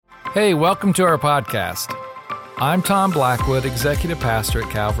Hey, welcome to our podcast. I'm Tom Blackwood, Executive Pastor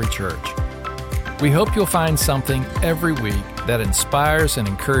at Calvary Church. We hope you'll find something every week that inspires and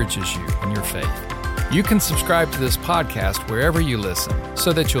encourages you in your faith. You can subscribe to this podcast wherever you listen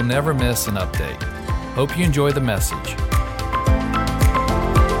so that you'll never miss an update. Hope you enjoy the message.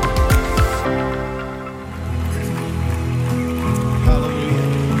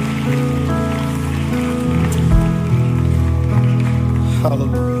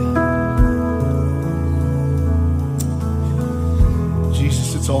 Hallelujah.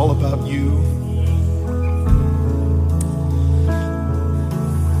 Jesus, it's all about you.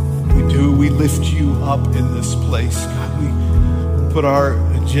 We lift you up in this place. God, we put our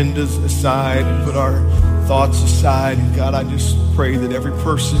agendas aside and put our thoughts aside. And God, I just pray that every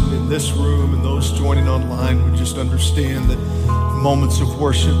person in this room and those joining online would just understand that moments of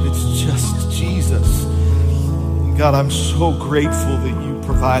worship, it's just Jesus. And God, I'm so grateful that you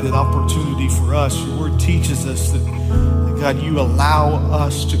provide an opportunity for us. Your word teaches us that, God, you allow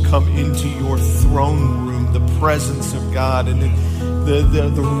us to come into your throne room, the presence of God. And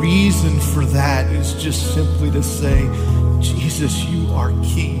the reason for that is just simply to say, Jesus, you are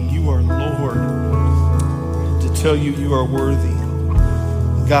King, you are Lord, to tell you you are worthy.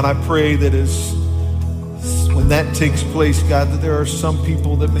 God, I pray that when that takes place, God, that there are some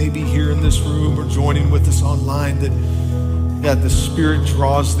people that may be here in this room or joining with us online, that God, the Spirit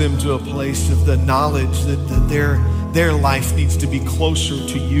draws them to a place of the knowledge that their life needs to be closer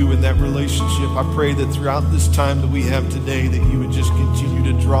to you in that relationship. I pray that throughout this time that we have today, that you would just continue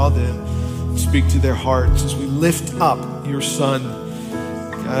to draw them and speak to their hearts as we lift up your Son.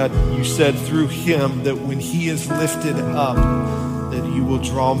 God, you said through him that when he is lifted up, that you will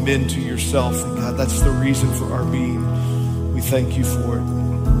draw men to yourself. And God, that's the reason for our being. We thank you for it.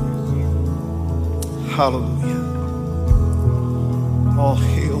 Hallelujah. All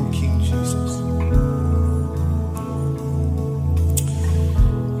hail King Jesus.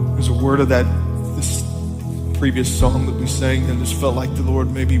 There's a word of this previous song that we sang that just felt like the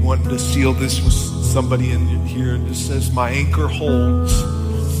Lord maybe wanted to seal this with somebody in here. And just says, my anchor holds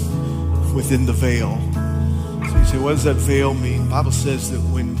within the veil. So you say, what does that veil mean? The Bible says that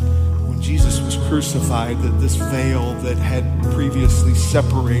when Jesus was crucified, that this veil that had previously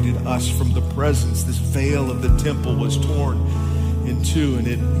separated us from the presence, this veil of the temple was torn in two, and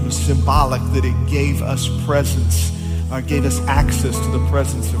it was symbolic that it gave us presence, gave us access to the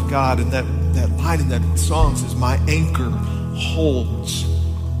presence of God. And that line in that song says, my anchor holds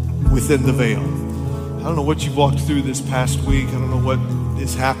within the veil. I don't know what you've walked through this past week. I don't know what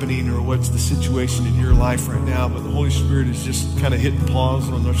is happening or what's the situation in your life right now, but the Holy Spirit is just kind of hitting pause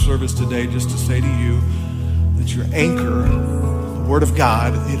on our service today just to say to you that your anchor, the Word of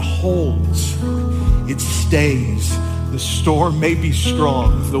God, it holds, it stays. The storm may be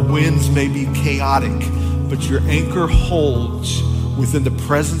strong, the winds may be chaotic, but your anchor holds within the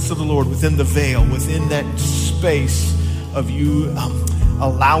presence of the Lord, within the veil, within that space of you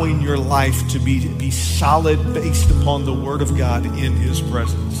allowing your life to be solid based upon the Word of God in His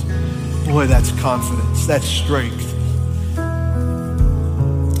presence. Boy, that's confidence, that's strength.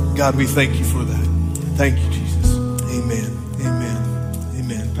 God, we thank you for that. Thank you, Jesus. Amen, amen,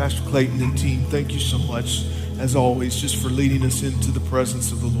 amen. Pastor Clayton and team, thank you so much, as always, just for leading us into the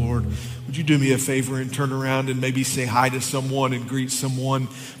presence of the Lord. Would you do me a favor and turn around and maybe say hi to someone and greet someone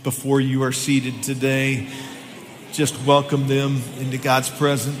before you are seated today? Just welcome them into God's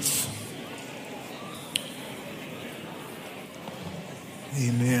presence.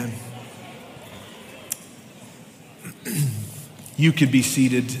 Amen. You could be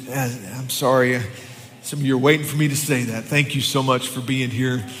seated. I'm sorry. Some of you are waiting for me to say that. Thank you so much for being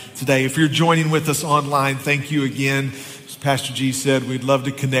here today. If you're joining with us online, thank you again. As Pastor G said, we'd love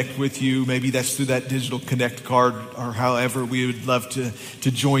to connect with you. Maybe that's through that digital connect card or however. We would love to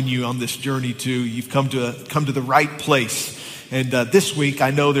join you on this journey too. You've come to the right place. And this week,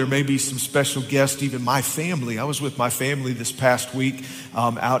 I know there may be some special guests, even my family. I was with my family this past week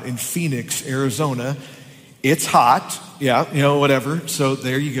out in Phoenix, Arizona. It's hot. Yeah, whatever. So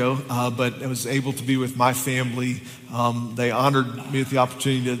there you go. But I was able to be with my family. They honored me with the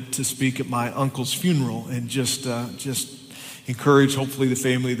opportunity to speak at my uncle's funeral and just encourage, hopefully, the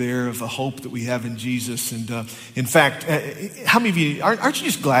family there of the hope that we have in Jesus. And in fact, how many of you, aren't you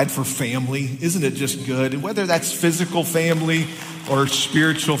just glad for family? Isn't it just good? And whether that's physical family or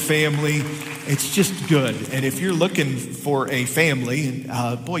spiritual family. It's just good. And if you're looking for a family,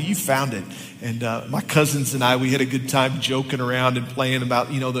 and boy, you found it. And my cousins and I, we had a good time joking around and playing about,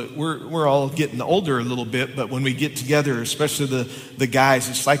 that we're all getting older a little bit, but when we get together, especially the guys,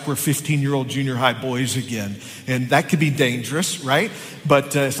 it's like we're 15-year-old junior high boys again. And that could be dangerous, right?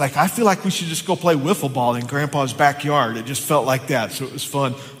 But it's like, I feel like we should just go play wiffle ball in Grandpa's backyard. It just felt like that, so it was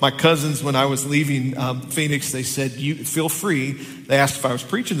fun. My cousins, when I was leaving Phoenix, they said, "You feel free." They asked if I was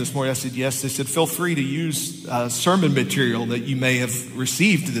preaching this morning. I said, yes. They said, "Feel free to use sermon material that you may have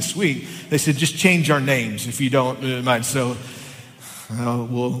received this week." They said, "Just change our names if you don't mind." So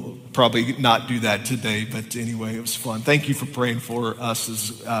we'll probably not do that today. But anyway, it was fun. Thank you for praying for us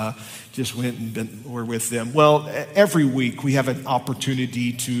as just went and were with them. Well, every week we have an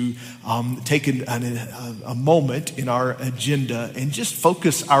opportunity to take a moment in our agenda and just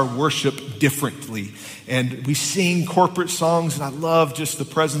focus our worship differently. And we sing corporate songs, and I love just the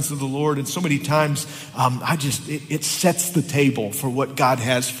presence of the Lord. And so many times, it sets the table for what God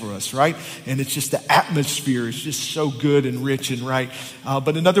has for us, right? And it's just the atmosphere is just so good and rich and right.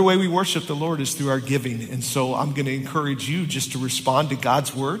 But another way we worship the Lord is through our giving. And so I'm going to encourage you just to respond to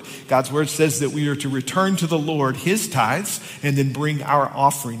God's word. God's word says that we are to return to the Lord his tithes and then bring our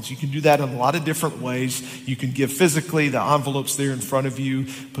offerings. You can do that in a lot of different ways. You can give physically. The envelope's there in front of you.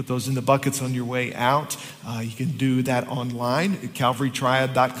 Put those in the buckets on your way out. You can do that online at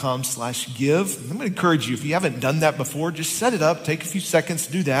calvarytriad.com/give. I'm going to encourage you, if you haven't done that before, just set it up, take a few seconds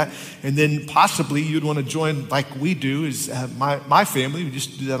to do that, and then possibly you'd want to join like we do, is my family. We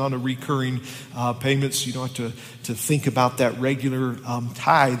just do that on a recurring payment, so you don't have to think about that regular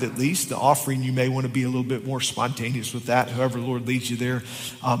tithe at least. The offering, you may want to be a little bit more spontaneous with that, however the Lord leads you there.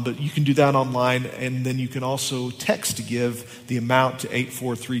 But you can do that online, and then you can also text to give the amount to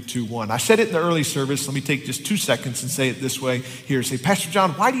 84321. I said it in the early service. Let me take just 2 seconds and say it this way here. Say, "Pastor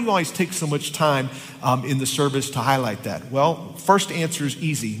John, why do you always take so much time in the service to highlight that?" Well, first answer is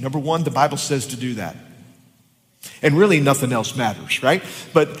easy. Number one, the Bible says to do that. And really nothing else matters, right?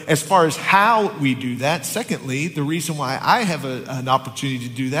 But as far as how we do that, secondly, the reason why I have an opportunity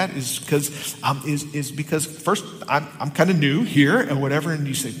to do that is because first, I'm kind of new here and whatever, and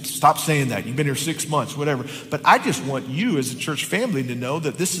you say, "Stop saying that. You've been here 6 months," whatever. But I just want you as a church family to know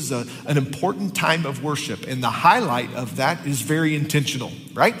that this is an important time of worship, and the highlight of that is very intentional,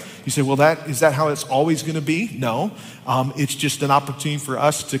 right? You say, "Well, is that how it's always going to be?" No. It's just an opportunity for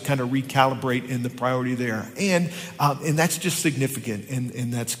us to kind of recalibrate in the priority there. And that's just significant,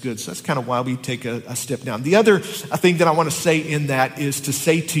 and that's good. So that's kind of why we take a step down. The other thing that I want to say in that is to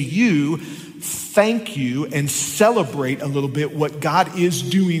say to you, thank you and celebrate a little bit what God is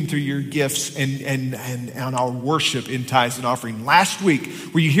doing through your gifts and our worship in tithes and offering. Last week,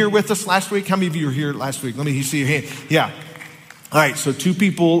 were you here with us last week? How many of you were here last week? Let me see your hand. Yeah. All right, so 2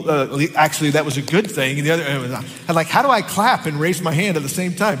 people, actually that was a good thing. And the other, I'm like, how do I clap and raise my hand at the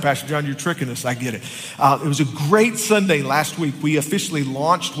same time? Pastor John, you're tricking us. I get it. It was a great Sunday last week. We officially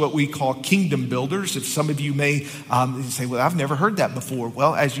launched what we call Kingdom Builders. If some of you may say, "Well, I've never heard that before."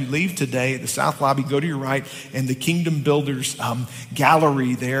 Well, as you leave today at the South Lobby, go to your right, and the Kingdom Builders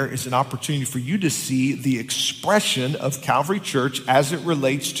gallery there is an opportunity for you to see the expression of Calvary Church as it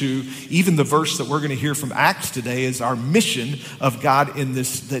relates to even the verse that we're going to hear from Acts today is our mission of God in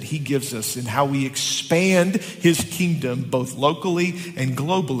this that he gives us, and how we expand his kingdom both locally and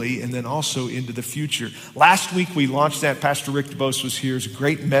globally, and then also into the future. Last week we launched that. Pastor Rick DeBose was here. It was a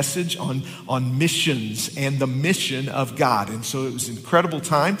great message on missions and the mission of God, and so it was an incredible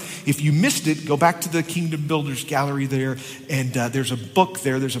time. If you missed it, go back to the Kingdom Builders gallery there, and there's a book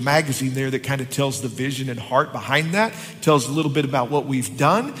there, there's a magazine there that kind of tells the vision and heart behind that. It tells a little bit about what we've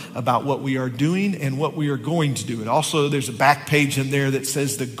done, about what we are doing, and what we are going to do. And also there's a back page in there that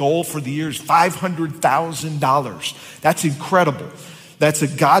says the goal for the year is $500,000. That's incredible. That's a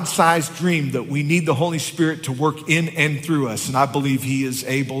God-sized dream that we need the Holy Spirit to work in and through us. And I believe he is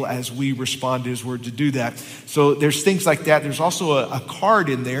able, as we respond to his word, to do that. So there's things like that. There's also a card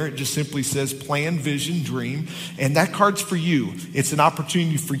in there. It just simply says plan, vision, dream. And that card's for you. It's an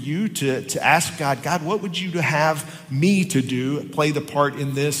opportunity for you to ask God, "God, what would you have me to do, play the part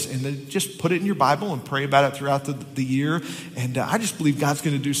in this?" And then just put it in your Bible and pray about it throughout the year. And I just believe God's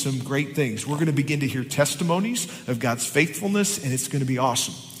going to do some great things. We're going to begin to hear testimonies of God's faithfulness, and it's going to be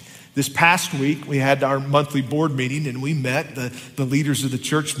awesome. This past week, we had our monthly board meeting, and we met, the leaders of the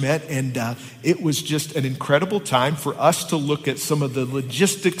church met, and it was just an incredible time for us to look at some of the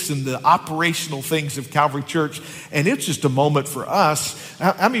logistics and the operational things of Calvary Church, and it's just a moment for us.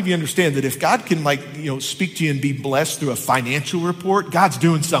 How many of you understand that if God can speak to you and be blessed through a financial report, God's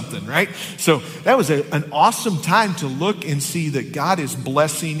doing something, right? So that was an awesome time to look and see that God is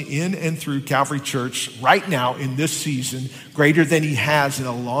blessing in and through Calvary Church right now in this season, greater than he has in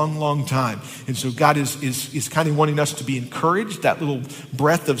a long time. And so God is kind of wanting us to be encouraged, that little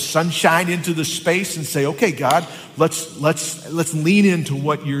breath of sunshine into the space, and say, okay, God, let's lean into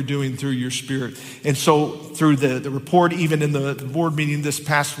what you're doing through your Spirit. And so through the report, even in the board meeting this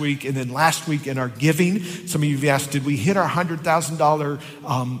past week, and then last week in our giving, some of you have asked, did we hit our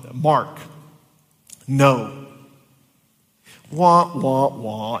 $100,000 mark? No. Wah, wah,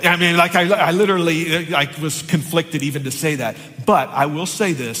 wah. I mean, I literally was conflicted even to say that. But I will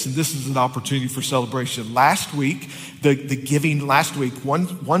say this, and this is an opportunity for celebration. Last week, the giving last week,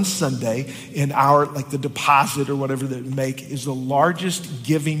 one Sunday in our, the deposit or whatever that we make is the largest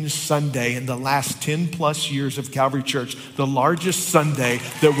giving Sunday in the last 10 plus years of Calvary Church, the largest Sunday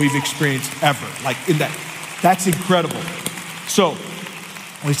that we've experienced ever. That's incredible. So,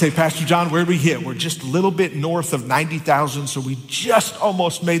 we say, Pastor John, where did we hit? We're just a little bit north of 90,000, so we just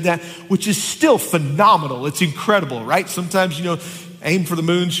almost made that, which is still phenomenal. It's incredible, right? Sometimes, aim for the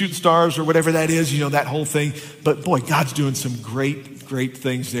moon, shoot stars, or whatever that is, that whole thing. But boy, God's doing some great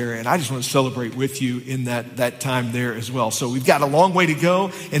things there, and I just want to celebrate with you in that time there as well. So we've got a long way to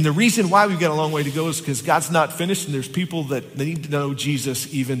go, and the reason why we've got a long way to go is because God's not finished, and there's people that need to know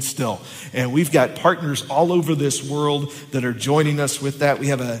Jesus even still. And we've got partners all over this world that are joining us with that. We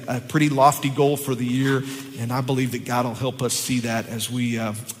have a pretty lofty goal for the year, and I believe that God will help us see that as we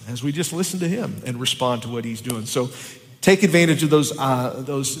just listen to him and respond to what he's doing. So take advantage of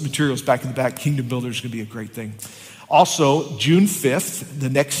those materials back in the back. Kingdom Builders is going to be a great thing. Also, June 5th, the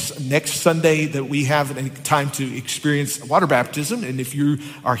next Sunday that we have time to experience water baptism. And if you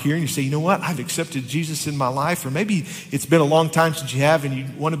are here and you say, you know what, I've accepted Jesus in my life, or maybe it's been a long time since you have and you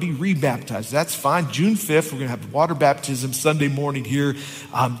want to be rebaptized, that's fine. June 5th, we're going to have water baptism Sunday morning here.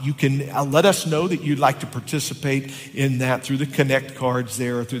 You can let us know that you'd like to participate in that through the Connect cards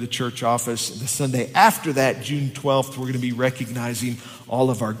there or through the church office. The Sunday after that, June 12th, we're going to be recognizing all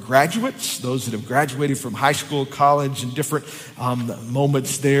of our graduates, those that have graduated from high school, college, and different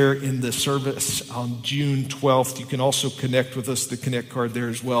moments there in the service on June 12th. You can also connect with us, the Connect card there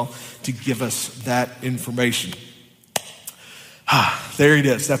as well, to give us that information. There it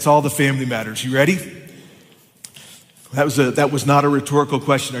is. That's all the family matters. You ready? That was not a rhetorical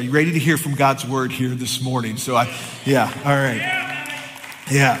question. Are you ready to hear from God's word here this morning? So all right.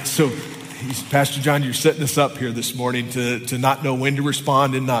 Yeah, so Pastor John, you're setting us up here this morning to not know when to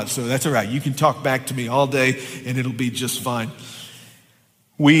respond and not. So that's all right. You can talk back to me all day and it'll be just fine.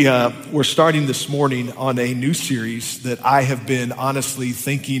 We're starting this morning on a new series that I have been honestly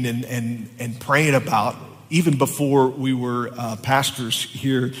thinking and praying about even before we were pastors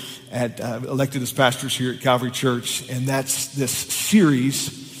here elected as pastors here at Calvary Church. And that's this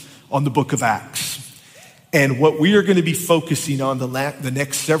series on the book of Acts. And what we are going to be focusing on the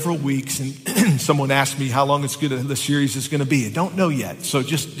next several weeks, and someone asked me how long the series is going to be. I don't know yet. So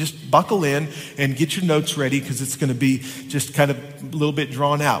just buckle in and get your notes ready because it's going to be just kind of a little bit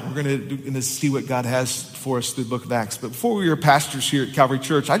drawn out. We're going to see what God has for us through the book of Acts. But before we were pastors here at Calvary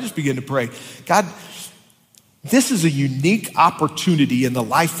Church, I just began to pray, God, this is a unique opportunity in the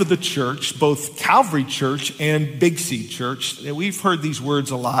life of the church, both Calvary Church and Big C Church. And we've heard these words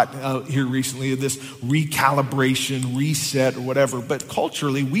a lot here recently, this recalibration, reset, or whatever. But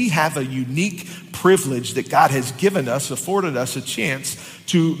culturally, we have a unique privilege that God has given us, afforded us a chance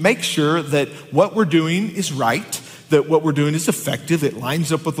to make sure that what we're doing is right, that what we're doing is effective, it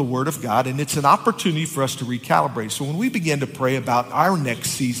lines up with the Word of God, and it's an opportunity for us to recalibrate. So when we began to pray about our next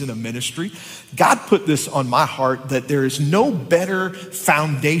season of ministry, God put this on my heart that there is no better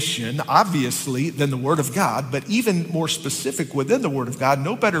foundation, obviously, than the Word of God, but even more specific within the Word of God,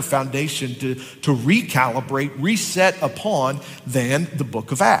 no better foundation to recalibrate, reset upon than the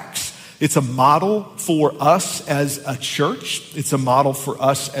book of Acts. It's a model for us as a church. It's a model for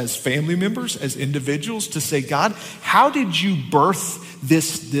us as family members, as individuals to say, God, how did you birth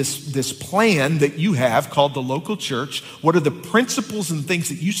this plan that you have called the local church? What are the principles and things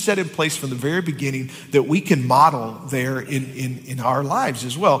that you set in place from the very beginning that we can model there in our lives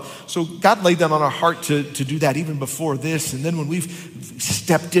as well? So God laid that on our heart to do that even before this. And then when we've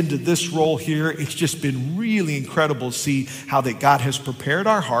stepped into this role here, it's just been really incredible to see how that God has prepared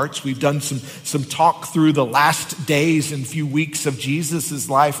our hearts. We've done done some talk through the last days and few weeks of Jesus'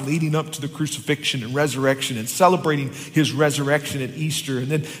 life leading up to the crucifixion and resurrection and celebrating his resurrection at Easter, and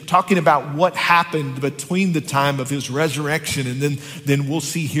then talking about what happened between the time of his resurrection and then we'll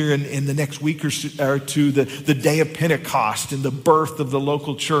see here in the next week or two the day of Pentecost and the birth of the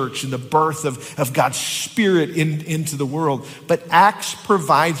local church and the birth of God's Spirit into the world. But Acts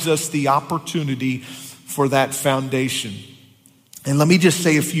provides us the opportunity for that foundation. And let me just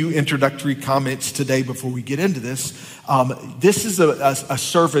say a few introductory comments today before we get into this. This is a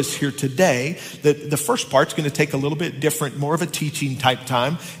service here today that the first part's going to take a little bit different, more of a teaching type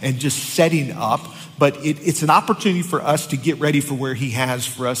time and just setting up. But it's an opportunity for us to get ready for where he has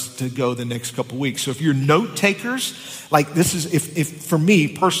for us to go the next couple weeks. So if you're note takers, like this is, if for me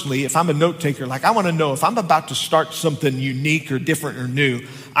personally, if I'm a note taker, like I want to know if I'm about to start something unique or different or new,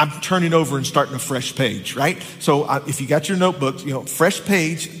 I'm turning over and starting a fresh page, right? So if you got your notebooks, fresh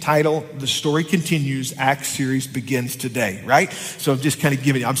page, title, The Story Continues, Acts series begins today, right? So I'm just kind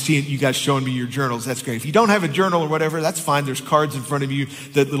of I'm seeing you guys showing me your journals. That's great. If you don't have a journal or whatever, that's fine. There's cards in front of you,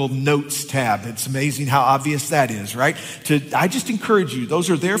 that little notes tab. It's amazing how obvious that is, right? I just encourage you, those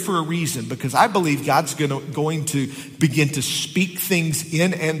are there for a reason, because I believe God's going to begin to speak things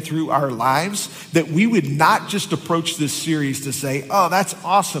in and through our lives, that we would not just approach this series to say, oh, that's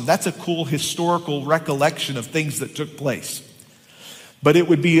awesome. That's a cool historical recollection of things that took place. But it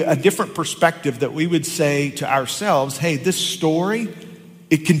would be a different perspective that we would say to ourselves, hey, this story,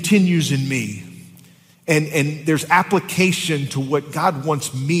 it continues in me. And there's application to what God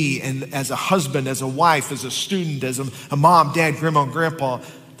wants me, and as a husband, as a wife, as a student, as a mom, dad, grandma, and grandpa,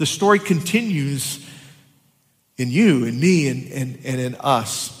 the story continues in you and me and in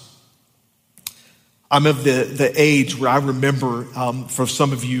us. I'm of the age where I remember, for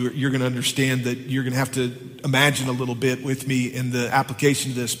some of you, you're going to understand that you're going to have to imagine a little bit with me in the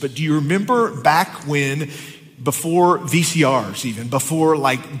application of this. But do you remember back when, before VCRs even, before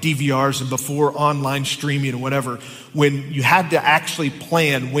like DVRs and before online streaming or whatever, when you had to actually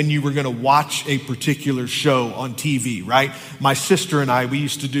plan when you were going to watch a particular show on TV, right? My sister and I, we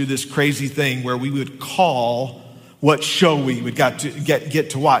used to do this crazy thing where we would call what show we would get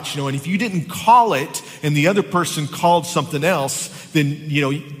to watch, and if you didn't call it and the other person called something else, then,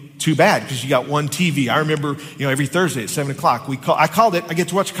 too bad, because you got one TV. I remember, every Thursday at 7 o'clock, I called it. I get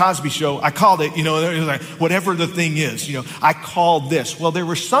to watch Cosby Show. I called it, it was like, whatever the thing is, I called this. Well, there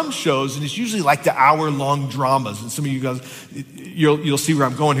were some shows, and it's usually like the hour-long dramas. And some of you guys, you'll see where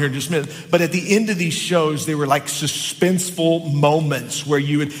I'm going here in just a minute. But at the end of these shows, they were like suspenseful moments where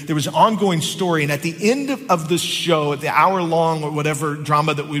there was an ongoing story. And at the end of the show, at the hour-long or whatever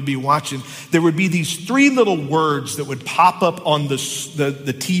drama that we'd be watching, there would be these three little words that would pop up on the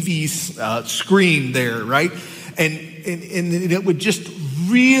TV screen there, right? And it would just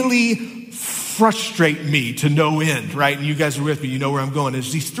really frustrate me to no end, right? And you guys are with me, you know where I'm going.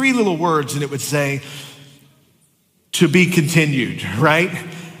 There's these three little words, and it would say, to be continued, right?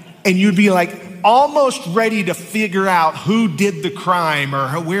 And you'd be like almost ready to figure out who did the crime or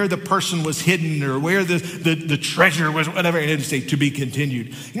where the person was hidden or where the treasure was, whatever, and it'd say, to be continued.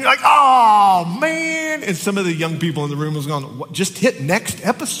 And you're like, oh, man. And some of the young people in the room was going, just hit next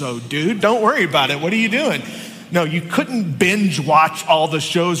episode, dude. Don't worry about it. What are you doing? No, you couldn't binge watch all the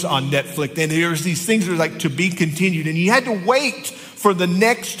shows on Netflix. And there was these things that were like, to be continued. And you had to wait for the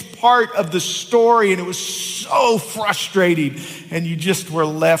next part of the story, and it was so frustrating, and you just were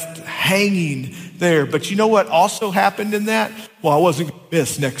left hanging there. But you know what also happened in that? Well, I wasn't going to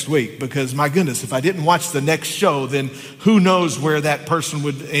miss next week, because my goodness, if I didn't watch the next show, then who knows where that person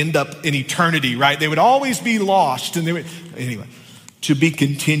would end up in eternity, right? They would always be lost, and anyway, to be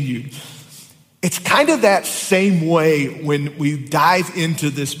continued. It's kind of that same way when we dive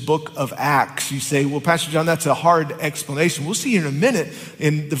into this book of Acts. You say, well, Pastor John, that's a hard explanation. We'll see in a minute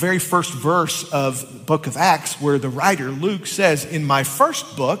in the very first verse of the book of Acts where the writer, Luke, says, in my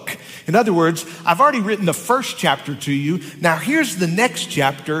first book, in other words, I've already written the first chapter to you. Now here's the next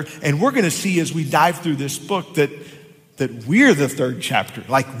chapter, and we're going to see as we dive through this book that we're the third chapter.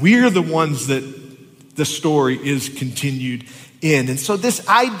 Like we're the ones that the story is continued in. And so this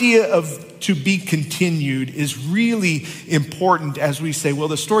idea of to be continued is really important as we say, well,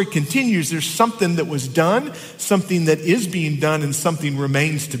 the story continues. There's something that was done, something that is being done, and something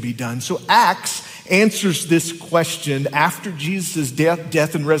remains to be done. So Acts answers this question after Jesus'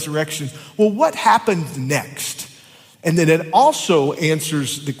 death and resurrection. Well, what happened next? And then it also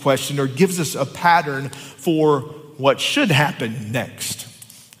answers the question or gives us a pattern for what should happen next.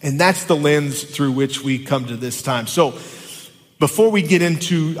 And that's the lens through which we come to this time. So before we get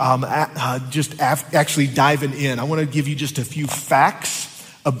into actually diving in, I want to give you just a few facts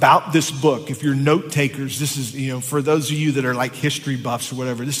about this book. If you're note takers, this is, for those of you that are like history buffs or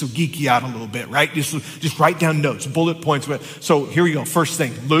whatever, this will geek you out a little bit, right? Just write down notes, bullet points. So here we go. First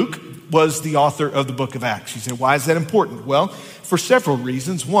thing, Luke was the author of the book of Acts. You say, why is that important? Well, for several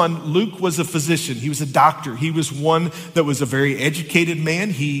reasons. One, Luke was a physician. He was a doctor. He was one that was a very educated man.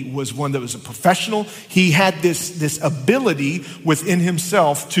 He was one that was a professional. He had this ability within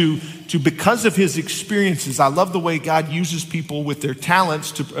himself to because of his experiences. I love the way God uses people with their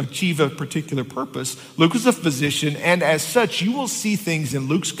talents to achieve a particular purpose. Luke was a physician, and as such, you will see things in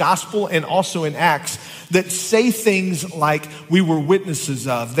Luke's gospel and also in Acts that say things like we were witnesses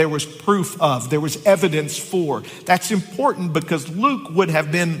of, there was proof of, there was evidence for. That's important because Luke would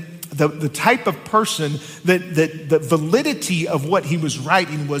have been the type of person that the validity of what he was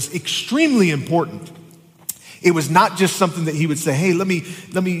writing was extremely important. It was not just something that he would say, hey, let me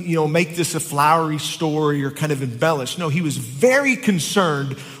make this a flowery story or kind of embellish. No, he was very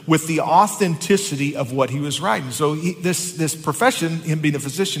concerned with the authenticity of what he was writing. So this profession, him being a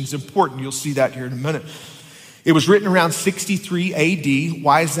physician, is important. You'll see that here in a minute. It was written around 63 AD.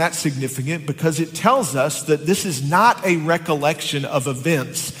 Why is that significant? Because it tells us that this is not a recollection of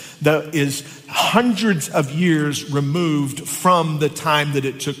events that is hundreds of years removed from the time that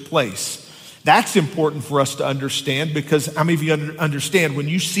it took place. That's important for us to understand because how many of you understand when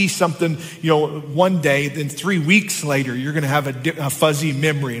you see something, one day, then 3 weeks later, you're going to have a fuzzy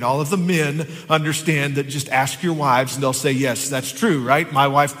memory. And all of the men understand that just ask your wives and they'll say, yes, that's true, right? My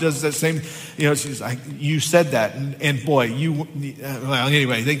wife does that same, she's like, you said that. And boy,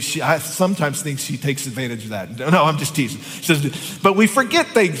 anyway, I sometimes think she takes advantage of that. No, I'm just teasing. She says, but we forget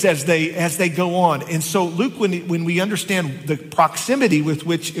things as they go on. And so Luke, when we understand the proximity with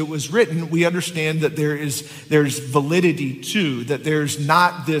which it was written, we understand that there's validity too, that there's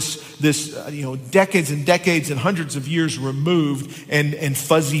not this decades and decades and hundreds of years removed and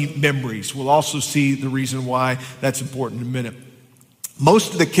fuzzy memories. We'll also see the reason why that's important in a minute.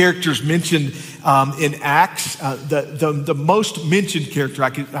 Most of the characters mentioned in Acts, the most mentioned character,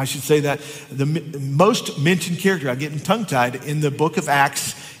 I should say that, the most mentioned character, I'm getting tongue-tied, in the book of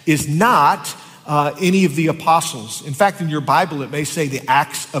Acts is not any of the apostles. In fact, in your Bible, it may say the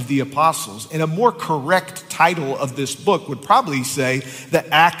Acts of the Apostles. And a more correct title of this book would probably say the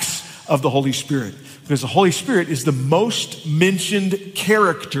Acts of the Holy Spirit. Because the Holy Spirit is the most mentioned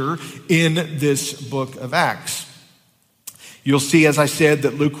character in this book of Acts. You'll see, as I said,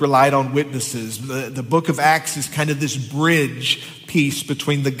 that Luke relied on witnesses. The book of Acts is kind of this bridge piece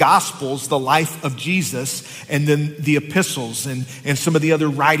between the Gospels, the life of Jesus, and then the epistles and some of the other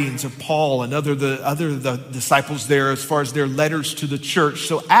writings of Paul and the disciples there as far as their letters to the church.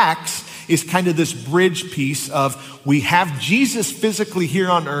 So Acts is kind of this bridge piece of we have Jesus physically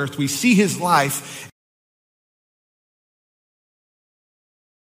here on earth. We see his life.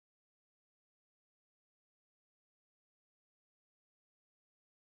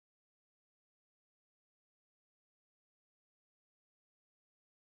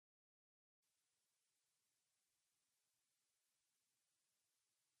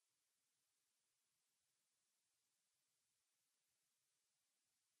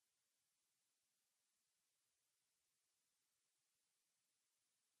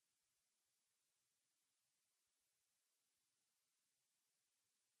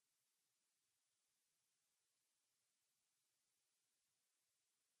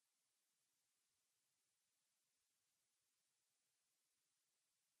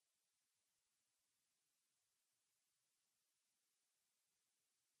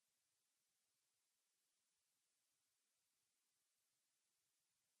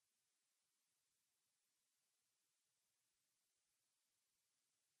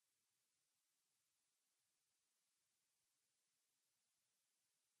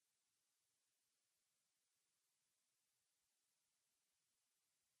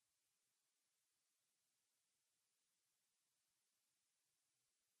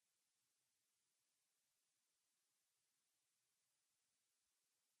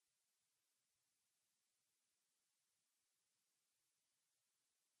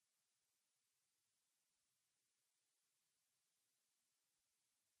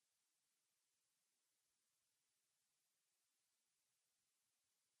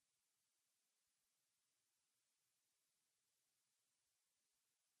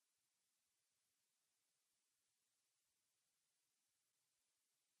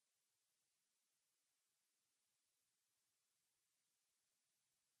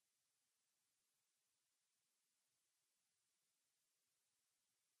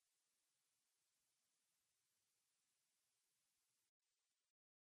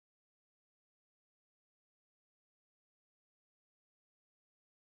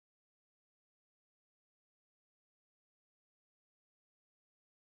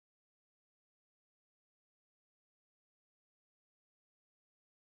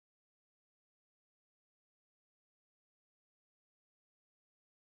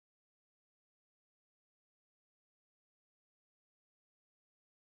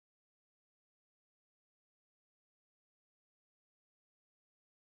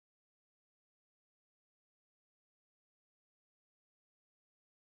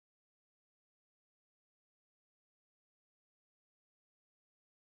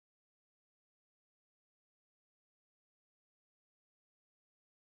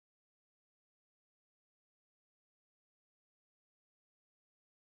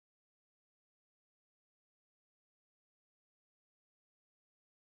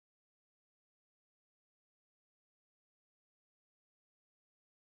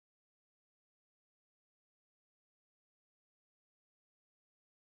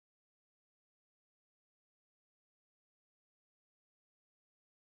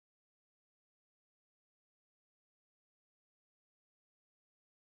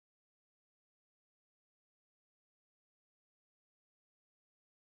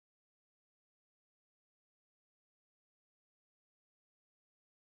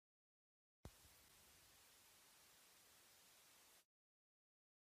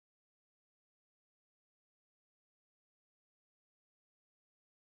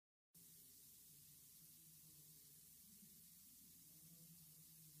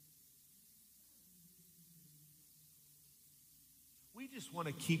 just want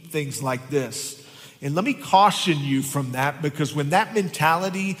to keep things like this. And let me caution you from that, because when that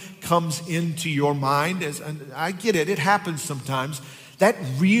mentality comes into your mind, and I get it, it happens sometimes, that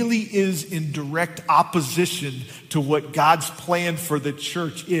really is in direct opposition to what God's plan for the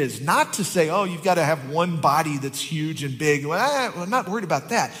church is. Not to say, oh, you've got to have one body that's huge and big. Well, I'm not worried about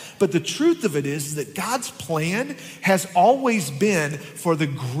that. But the truth of it is that God's plan has always been for the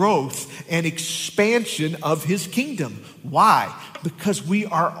growth and expansion of his kingdom. Why? Because we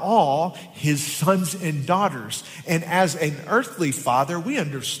are all his sons and daughters. And as an earthly father, we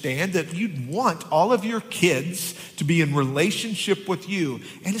understand that you'd want all of your kids to be in relationship with you.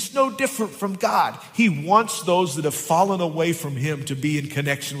 And it's no different from God. He wants those that have fallen away from him to be in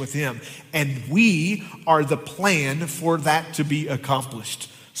connection with him. And we are the plan for that to be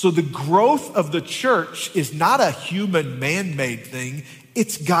accomplished. So the growth of the church is not a human man-made thing.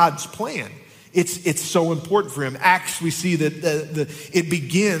 It's God's plan. It's so important for him. Acts, we see that it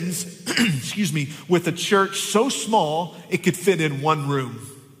begins, with a church so small it could fit in one room.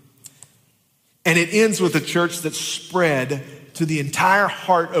 And it ends with a church that spread to the entire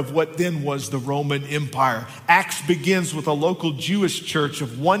heart of what then was the Roman Empire. Acts begins with a local Jewish church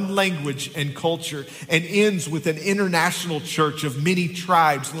of one language and culture, and ends with an international church of many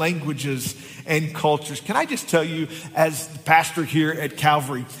tribes, languages, and cultures. Can I just tell you, as the pastor here at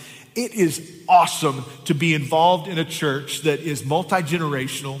Calvary, it is awesome to be involved in a church that is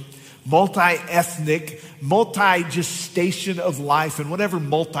multi-generational, multi-ethnic, multi-just station of life, and whatever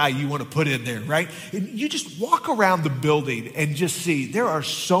multi you want to put in there, right? And you just walk around the building and just see there are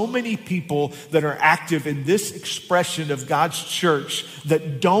so many people that are active in this expression of God's church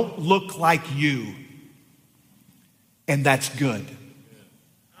that don't look like you. And that's good.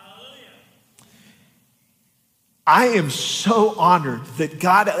 I am so honored that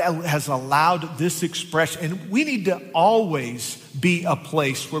God has allowed this expression, and we need to always be a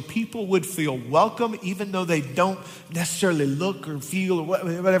place where people would feel welcome, even though they don't necessarily look or feel or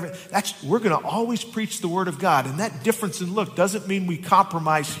whatever. We're going to always preach the word of God, and that difference in look doesn't mean we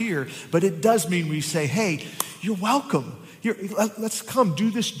compromise here, but it does mean we say, hey, you're welcome. Let's come do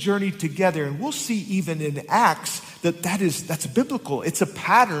this journey together. And we'll see even in Acts that's biblical. It's a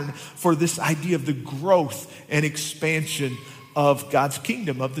pattern for this idea of the growth and expansion of God's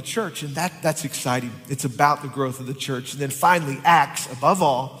kingdom, of the church. And that's exciting. It's about the growth of the church. And then finally, Acts, above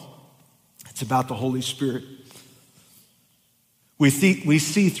all, it's about the Holy Spirit. We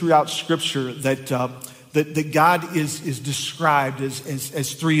see throughout Scripture that God is described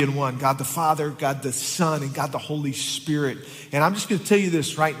as three in one. God the Father, God the Son, and God the Holy Spirit. And I'm just going to tell you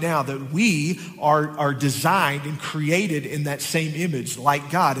this right now, that we are designed and created in that same image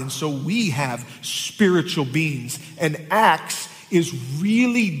like God. And so we have spiritual beings. And Acts is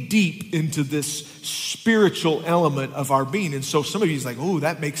really deep into this spiritual element of our being. And so some of you is like, oh,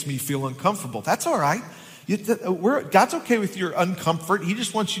 that makes me feel uncomfortable. That's all right. God's okay with your uncomfort. He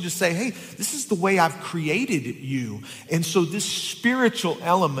just wants you to say, hey, this is the way I've created you. And so this spiritual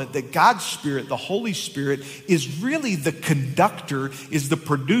element, that God's Spirit, the Holy Spirit, is really the conductor, is the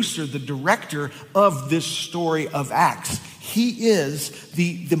producer, the director of this story of Acts. He is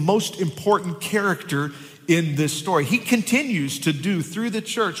the most important character in this story. He continues to do through the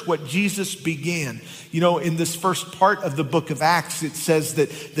church what Jesus began. You know, in this first part of the book of Acts, it says that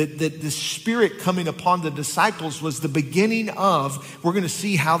the Spirit coming upon the disciples was the beginning of, we're going to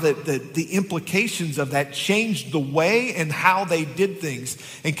see how the implications of that changed the way and how they did things.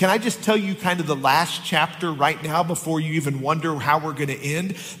 And can I just tell you kind of the last chapter right now before you even wonder how we're going to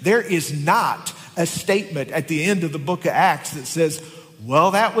end? There is not a statement at the end of the book of Acts that says,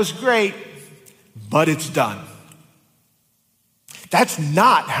 well, that was great, but it's done. That's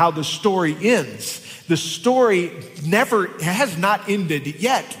not how the story ends. The story has not ended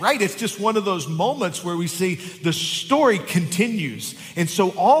yet, right? It's just one of those moments where we see the story continues. And so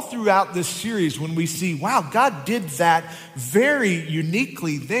all throughout this series, when we see, wow, God did that very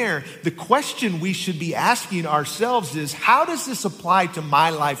uniquely there, the question we should be asking ourselves is, how does this apply to my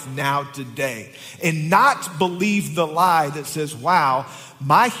life now today? And not believe the lie that says, wow,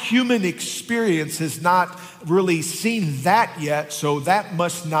 my human experience has not really seen that yet, so that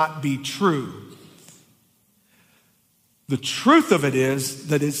must not be true. The truth of it is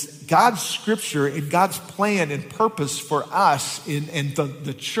that it's God's scripture and God's plan and purpose for us and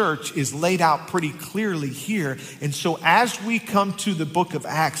the church is laid out pretty clearly here. And so as we come to the book of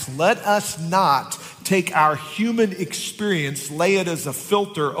Acts, let us not take our human experience, lay it as a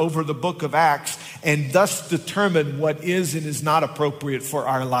filter over the book of Acts, and thus determine what is and is not appropriate for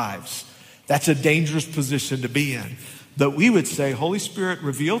our lives. That's a dangerous position to be in. that we would say, Holy Spirit,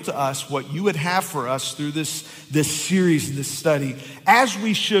 reveal to us what you would have for us through this series and this study, as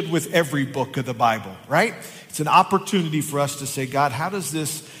we should with every book of the Bible, right? It's an opportunity for us to say, God, how does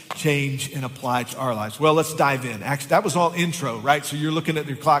this change and apply to our lives? Well, let's dive in. Actually, that was all intro, right? So you're looking at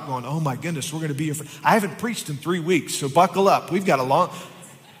your clock going, oh my goodness, we're going to be here I haven't preached in 3 weeks, so buckle up. We've got a long,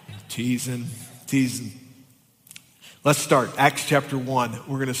 teasing. Let's start. Acts chapter 1.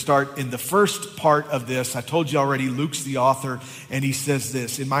 We're going to start in the first part of this. I told you already, Luke's the author, and he says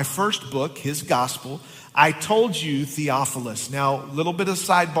this, in my first book, his gospel, I told you, Theophilus. Now, a little bit of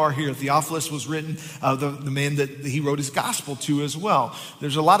sidebar here. Theophilus was written, the man that he wrote his gospel to as well.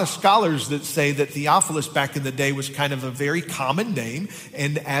 There's a lot of scholars that say that Theophilus back in the day was kind of a very common name.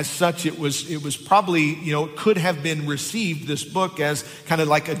 And as such, it was probably, could have been received, this book, as kind of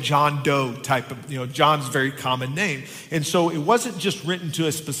like a John Doe type of, John's very common name. And so it wasn't just written to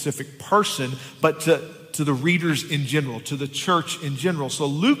a specific person, but to the readers in general, to the church in general. So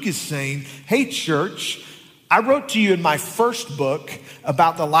Luke is saying, hey church, I wrote to you in my first book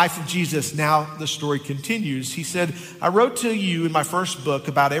about the life of Jesus. Now the story continues. He said, I wrote to you in my first book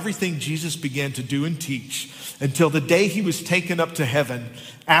about everything Jesus began to do and teach until the day he was taken up to heaven,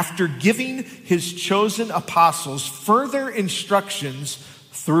 after giving his chosen apostles further instructions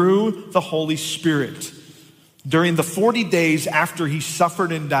through the Holy Spirit. During the 40 days after he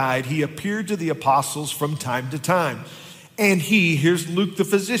suffered and died, he appeared to the apostles from time to time. And here's Luke the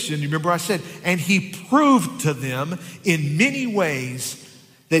physician, you remember I said, and he proved to them in many ways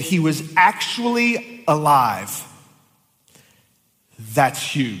that he was actually alive. That's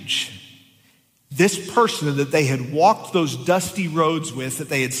huge. This person that they had walked those dusty roads with, that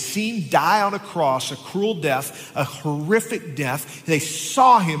they had seen die on a cross, a cruel death, a horrific death, they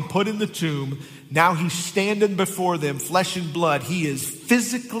saw him put in the tomb. Now he's standing before them, flesh and blood. He is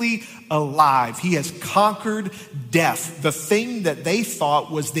physically alive. He has conquered death. The thing that they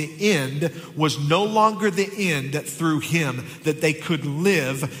thought was the end was no longer the end through him, that they could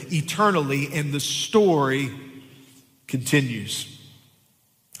live eternally, and the story continues.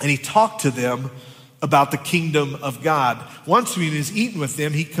 And he talked to them about the kingdom of God. Once when he was eating with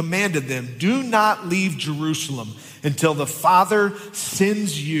them, he commanded them, do not leave Jerusalem until the Father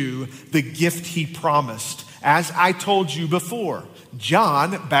sends you the gift he promised. As I told you before,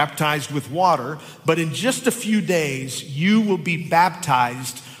 John baptized with water, but in just a few days, you will be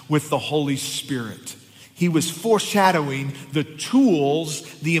baptized with the Holy Spirit. He was foreshadowing the tools,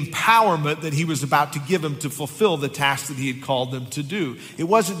 the empowerment that he was about to give them to fulfill the task that he had called them to do. It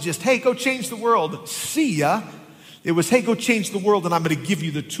wasn't just, hey, go change the world, see ya. It was, hey, go change the world, and I'm going to give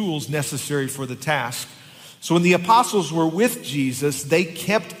you the tools necessary for the task. So when the apostles were with Jesus, they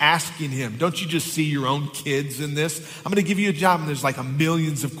kept asking him, don't you just see your own kids in this? I'm going to give you a job, and there's like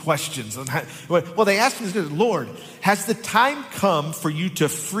millions of questions. Well, they asked him, Lord, has the time come for you to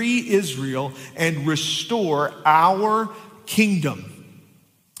free Israel and restore our kingdom?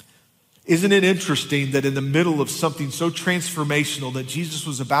 Isn't it interesting that in the middle of something so transformational that Jesus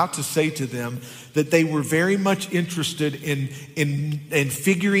was about to say to them, that they were very much interested in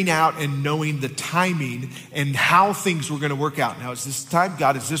figuring out and knowing the timing and how things were going to work out. Now, is this time?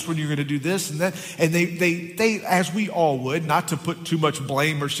 God, is this when you're going to do this and that? And they, as we all would, not to put too much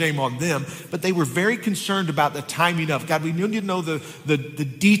blame or shame on them, but they were very concerned about the timing of, God, we need to know the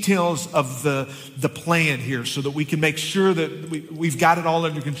details of the plan here so that we can make sure that we've got it all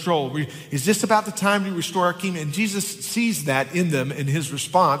under control. Is this about the time to restore our kingdom? And Jesus sees that in them, and his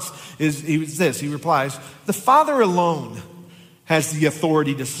response is this. He replies, the Father alone has the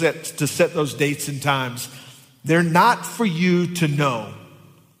authority to set those dates and times. They're not for you to know.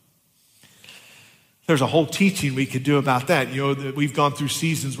 There's a whole teaching we could do about that. That we've gone through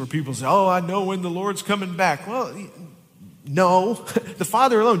seasons where people say, oh, I know when the Lord's coming back. Well, no, the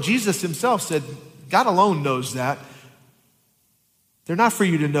Father alone, Jesus himself said, God alone knows that. They're not for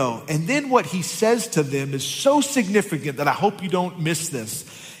you to know. And then what he says to them is so significant that I hope you don't miss this.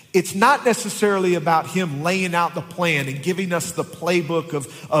 It's not necessarily about him laying out the plan and giving us the playbook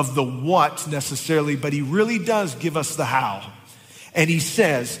of the what necessarily, but he really does give us the how. And he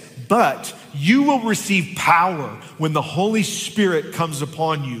says, but you will receive power when the Holy Spirit comes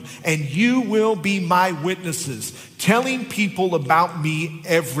upon you, and you will be my witnesses, telling people about me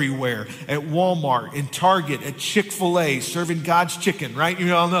everywhere, at Walmart, in Target, at Chick-fil-A, serving God's chicken, right?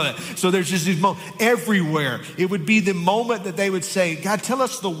 You all know that. So there's just these moments everywhere. It would be the moment that they would say, God, tell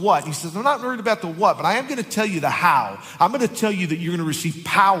us the what. He says, I'm not worried about the what, but I am going to tell you the how. I'm going to tell you that you're going to receive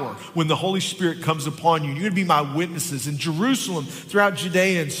power when the Holy Spirit comes upon you. You're going to be my witnesses in Jerusalem, throughout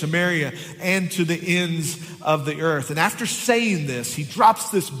Judea and Samaria, and to the ends of the earth. And after saying this, he drops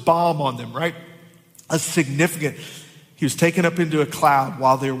this bomb on them, right? A significant. He was taken up into a cloud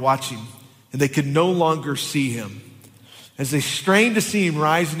while they were watching, and they could no longer see him. As they strained to see him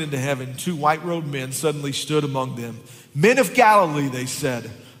rising into heaven, 2 white-robed men suddenly stood among them. Men of Galilee, they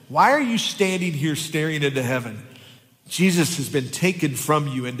said, why are you standing here staring into heaven? Jesus has been taken from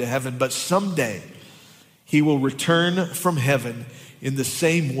you into heaven, but someday he will return from heaven in the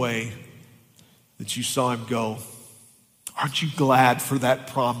same way that you saw him go. Aren't you glad for that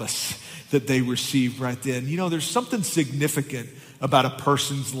promise that they received right then? You know, there's something significant about a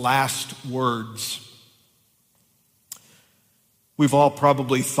person's last words. We've all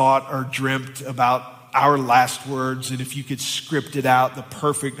probably thought or dreamt about our last words, and if you could script it out, the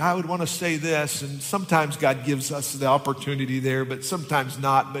perfect, I would want to say this, and sometimes God gives us the opportunity there, but sometimes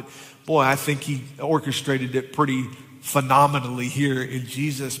not. But boy, I think he orchestrated it pretty phenomenally here in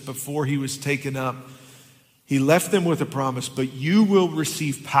Jesus before he was taken up. He left them with a promise, but you will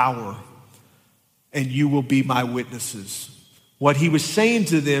receive power and you will be my witnesses. What he was saying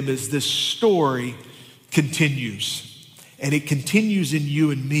to them is this story continues, and it continues in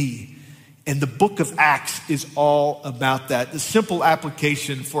you and me. And the book of Acts is all about that. The simple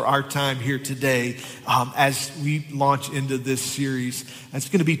application for our time here today as we launch into this series, it's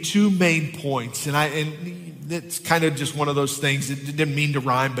going to be 2 main points. And it's kind of just one of those things. It didn't mean to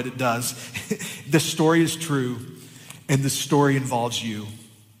rhyme, but it does. The story is true, and the story involves you.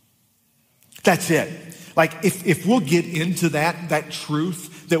 That's it. Like if we'll get into that truth,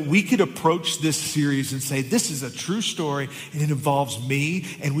 that we could approach this series and say, this is a true story and it involves me,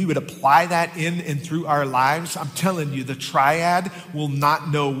 and we would apply that in and through our lives, I'm telling you, the triad will not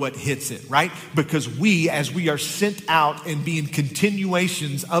know what hits it, right? Because we, as we are sent out and being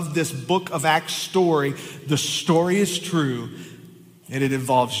continuations of this book of Acts story, the story is true and it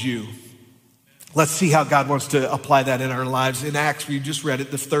involves you. Let's see how God wants to apply that in our lives. In Acts, we just read it,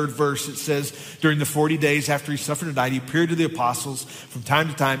 the 3rd verse, it says, during the 40 days after he suffered and died, he appeared to the apostles from time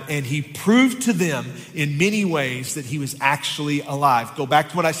to time, and he proved to them in many ways that he was actually alive. Go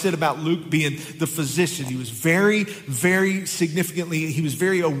back to what I said about Luke being the physician. He was very, very significantly, he was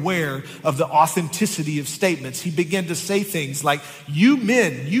very aware of the authenticity of statements. He began to say things like, you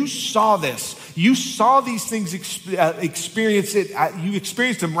men, you saw this. You saw these things experience it. You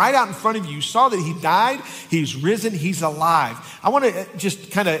experienced them right out in front of you. You saw that he died, he's risen, he's alive. I want to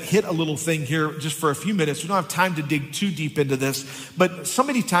just kind of hit a little thing here just for a few minutes. We don't have time to dig too deep into this, but so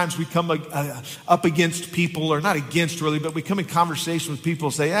many times we come up against people, or not against really, but we come in conversation with people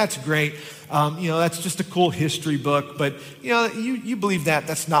and say, that's great. That's just a cool history book, but you believe that,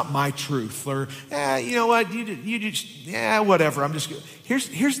 that's not my truth. Or, you know what, you just, whatever.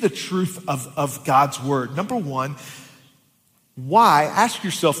 Here's the truth of God's word. Number one, why, ask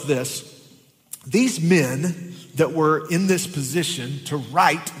yourself this, these men that were in this position to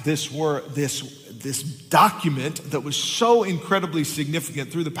write this document that was so incredibly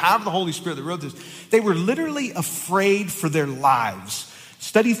significant through the power of the Holy Spirit that wrote this, they were literally afraid for their lives.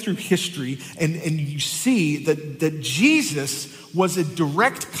 Study through history and you see that Jesus was a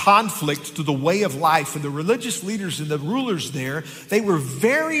direct conflict to the way of life, and the religious leaders and the rulers there, they were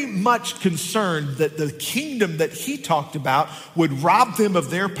very much concerned that the kingdom that he talked about would rob them of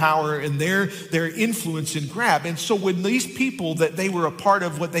their power and their influence and grab. And so when these people that they were a part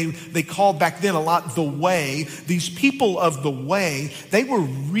of, what they called back then a lot the way, these people of the way, they were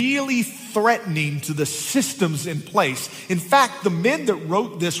really threatening to the systems in place. In fact, the men that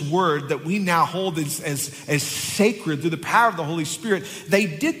wrote this word that we now hold as sacred through the power of the Holy Spirit, they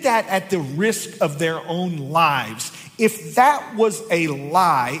did that at the risk of their own lives. If that was a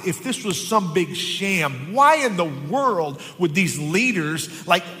lie, if this was some big sham, why in the world would these leaders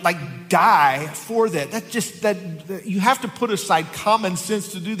like die for that? That you have to put aside common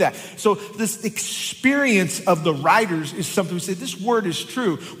sense to do that. So this experience of the writers is something we say, this word is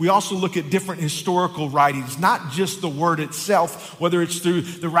true. We also look at different historical writings, not just the word itself, whether it's through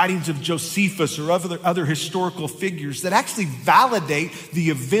the writings of Josephus or other historical figures that actually validate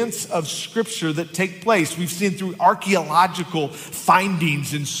the events of Scripture that take place. We've seen through archaeological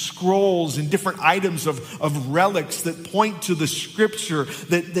findings and scrolls and different items of relics that point to the Scripture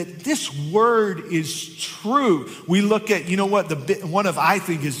that this word is true. We look at, one of I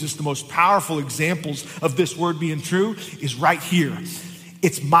think is just the most powerful examples of this word being true is right here.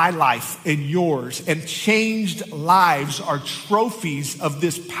 It's my life and yours. And changed lives are trophies of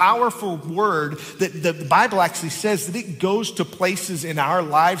this powerful word that the Bible actually says that it goes to places in our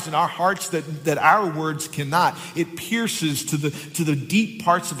lives and our hearts that our words cannot. It pierces to the deep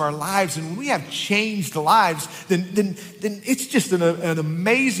parts of our lives. And when we have changed lives, then it's just an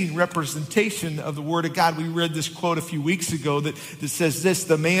amazing representation of the word of God. We read this quote a few weeks ago that says this: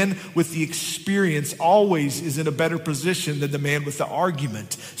 the man with the experience always is in a better position than the man with the argument.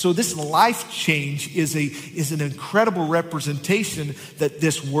 So this life change is an incredible representation that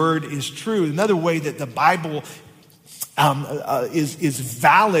this word is true. Another way that the Bible is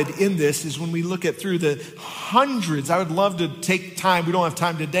valid in this is when we look at through the hundreds. I would love to take time, we don't have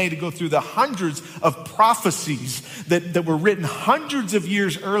time today, to go through the hundreds of prophecies that were written hundreds of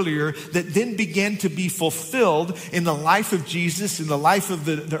years earlier that then began to be fulfilled in the life of Jesus, in the life of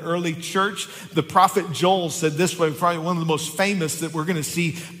the early church. The prophet Joel said this way, probably one of the most famous that we're going to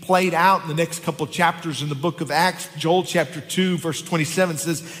see played out in the next couple of chapters in the book of Acts. Joel chapter 2 verse 27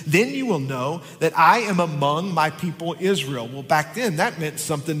 says, "Then you will know that I am among my people Israel." Well, back then that meant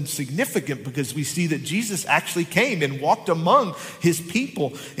something significant, because we see that Jesus actually came and walked among his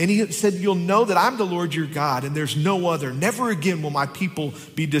people. And he said, "You'll know that I'm the Lord your God, and there's no other. Never again will my people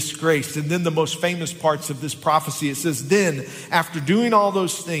be disgraced." And then the most famous parts of this prophecy, it says, "Then after doing all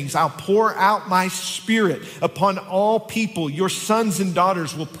those things, I'll pour out my spirit upon all people. Your sons and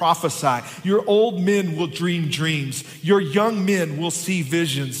daughters will prophesy. Your old men will dream dreams. Your young men will see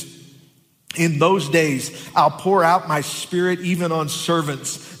visions. In those days, I'll pour out my spirit even on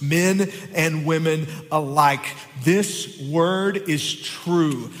servants, men and women alike." This word is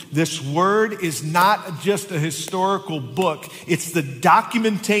true. This word is not just a historical book. It's the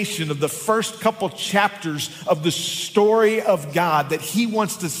documentation of the first couple chapters of the story of God that he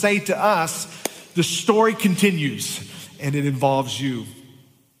wants to say to us. The story continues, and it involves you.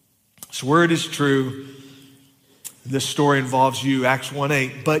 This word is true. This story involves you. Acts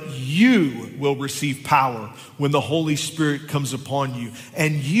 1:8, "But you will receive power when the Holy Spirit comes upon you,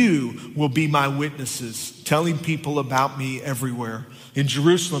 and you will be my witnesses, telling people about me everywhere, in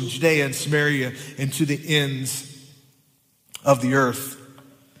Jerusalem, Judea, and Samaria, and to the ends of the earth."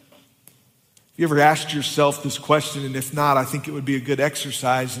 Have you ever asked yourself this question? And if not, I think it would be a good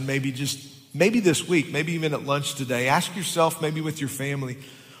exercise. And maybe this week, maybe even at lunch today, ask yourself, maybe with your family,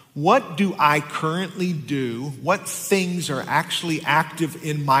 what do I currently do? What things are actually active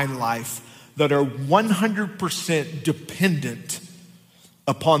in my life that are 100% dependent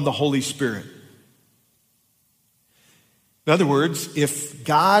upon the Holy Spirit? In other words, if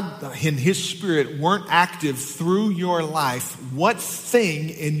God and his Spirit weren't active through your life, what thing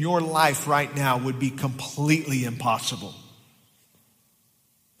in your life right now would be completely impossible?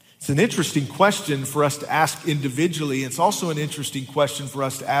 It's an interesting question for us to ask individually. It's also an interesting question for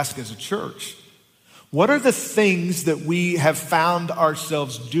us to ask as a church. What are the things that we have found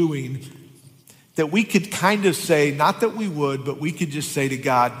ourselves doing that we could kind of say, not that we would, but we could just say to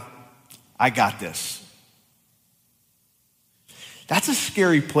God, "I got this"? That's a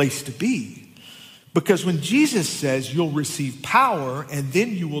scary place to be. Because when Jesus says you'll receive power and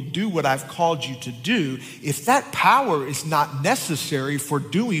then you will do what I've called you to do, if that power is not necessary for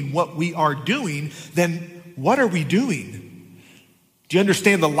doing what we are doing, then what are we doing? Do you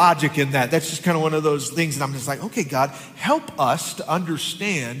understand the logic in that? That's just kind of one of those things that I'm just like, okay, God, help us to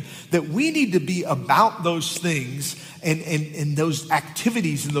understand that we need to be about those things and those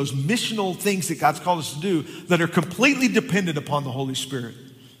activities and those missional things that God's called us to do that are completely dependent upon the Holy Spirit.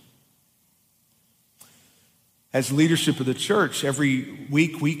 As leadership of the church, every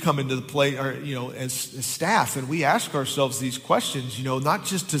week we come into the play, as staff, and we ask ourselves these questions, not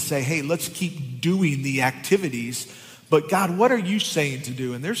just to say, hey, let's keep doing the activities, but God, what are you saying to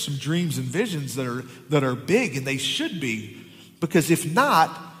do? And there's some dreams and visions that are big, and they should be, because if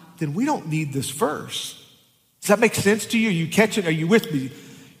not, then we don't need this verse. Does that make sense to you? You catch it? Are you with me?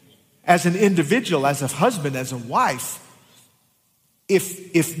 As an individual, as a husband, as a wife,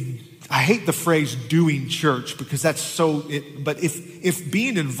 if I hate the phrase doing church because that's but if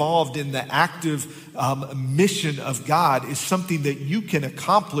being involved in the active mission of God is something that you can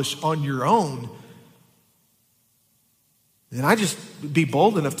accomplish on your own, then I just be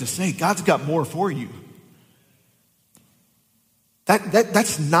bold enough to say, God's got more for you.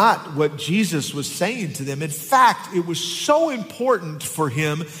 That's not what Jesus was saying to them. In fact, it was so important for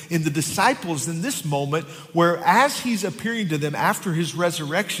him in the disciples in this moment where as he's appearing to them after his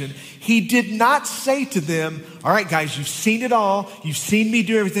resurrection, he did not say to them, all right, guys, you've seen it all. You've seen me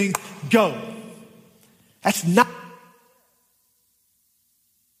do everything. Go. That's not.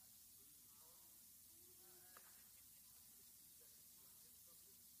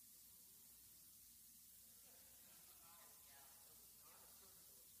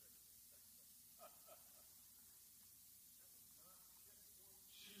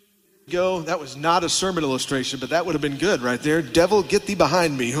 go. That was not a sermon illustration, but that would have been good right there. Devil, get thee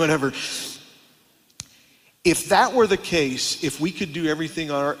behind me, whatever. If that were the case, if we could do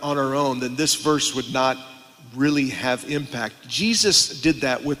everything on our own, then this verse would not really have impact. Jesus did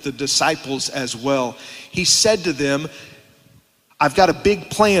that with the disciples as well. He said to them, I've got a big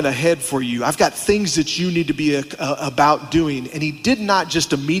plan ahead for you. I've got things that you need to be about doing. And he did not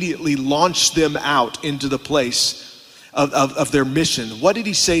just immediately launch them out into the place of their mission. What did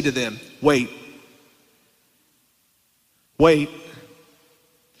he say to them? Wait.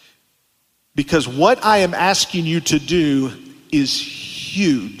 Because what I am asking you to do is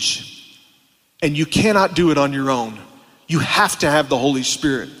huge. And you cannot do it on your own. You have to have the Holy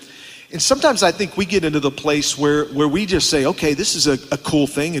Spirit. And sometimes I think we get into the place where we just say, okay, this is a cool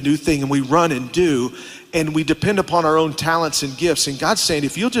thing, a new thing, and we run and do, and we depend upon our own talents and gifts. And God's saying,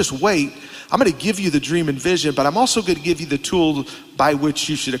 if you'll just wait, I'm going to give you the dream and vision, but I'm also going to give you the tool by which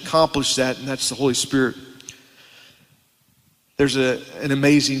you should accomplish that, and that's the Holy Spirit. There's an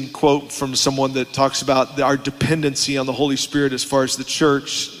amazing quote from someone that talks about our dependency on the Holy Spirit as far as the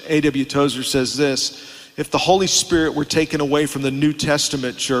church. A.W. Tozer says this: if the Holy Spirit were taken away from the New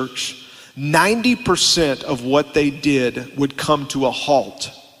Testament church, 90% of what they did would come to a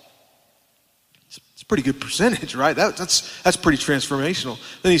halt. It's a pretty good percentage, right? That's pretty transformational.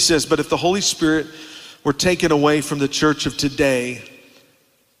 Then he says, but if the Holy Spirit were taken away from the church of today,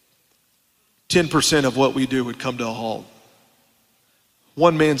 10% of what we do would come to a halt.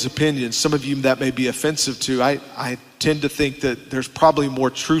 One man's opinion, some of you that may be offensive to, I tend to think that there's probably more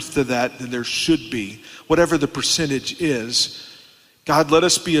truth to that than there should be. Whatever the percentage is, God, let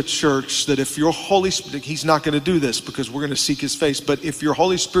us be a church that if your Holy Spirit, he's not going to do this because we're going to seek his face, but if your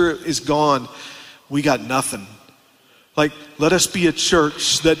Holy Spirit is gone, we got nothing. Like, let us be a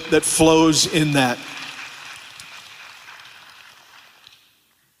church that flows in that.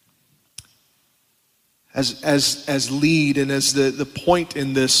 As lead and as the point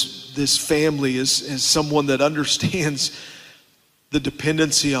in this family is someone that understands the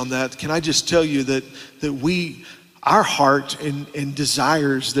dependency on that. Can I just tell you that our heart and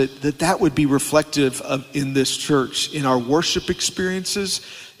desires that would be reflective of in this church, in our worship experiences,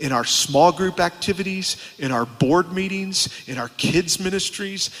 in our small group activities, in our board meetings, in our kids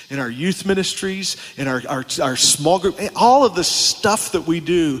ministries, in our youth ministries, in our small group, all of the stuff that we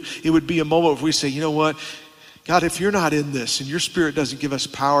do. It would be a moment where we say, you know what, God, if you're not in this and your Spirit doesn't give us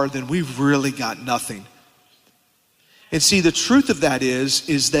power, then we've really got nothing. And see, the truth of that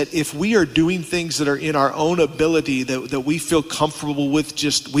is that if we are doing things that are in our own ability that we feel comfortable with,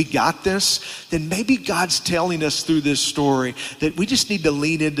 just we got this, then maybe God's telling us through this story that we just need to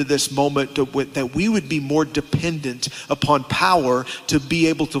lean into this moment that we would be more dependent upon power to be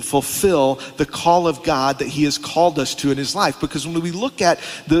able to fulfill the call of God that he has called us to in his life. Because when we look at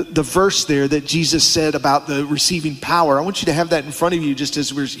the verse there that Jesus said about the receiving power, I want you to have that in front of you just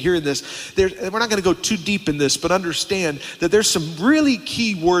as we're hearing this. We're not going to go too deep in this, but understand that there's some really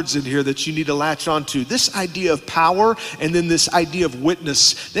key words in here that you need to latch onto. This idea of power and then this idea of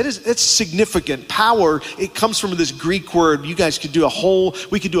witness, it's significant. Power, it comes from this Greek word. You guys could do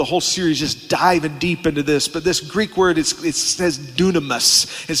we could do a whole series just diving deep into this, but this Greek word, it says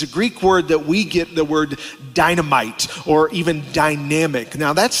dunamis. It's a Greek word that we get the word dynamite or even dynamic.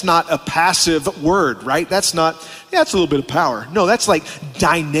 Now that's not a passive word, right? That's not, it's a little bit of power. No, that's like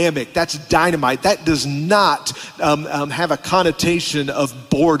dynamic. That's dynamite. That does not have a connotation of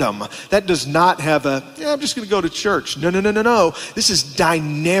boredom. That does not have I'm just going to go to church. No. This is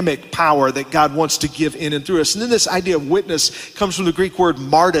dynamic power that God wants to give in and through us. And then this idea of witness comes from the Greek word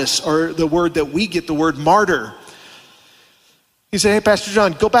martys, or the word that we get the word martyr. You say, hey, Pastor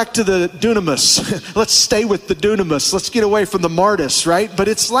John, go back to the dunamis. Let's stay with the dunamis. Let's get away from the martys, right? But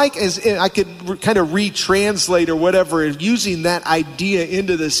it's like, as I could kind of retranslate or whatever, using that idea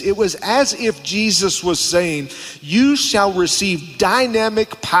into this, it was as if Jesus was saying, you shall receive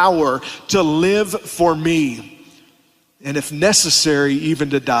dynamic power to live for me, and if necessary, even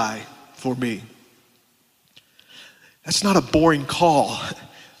to die for me. That's not a boring call.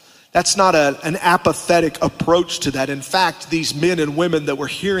 That's not an apathetic approach to that. In fact, these men and women that were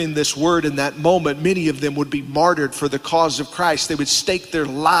hearing this word in that moment, many of them would be martyred for the cause of Christ. They would stake their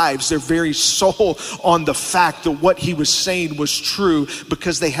lives, their very soul, on the fact that what he was saying was true,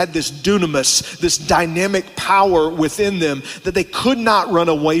 because they had this dunamis, this dynamic power within them that they could not run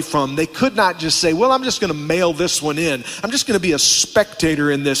away from. They could not just say, well, I'm just going to mail this one in. I'm just going to be a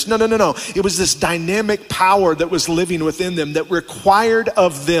spectator in this. No. It was this dynamic power that was living within them that required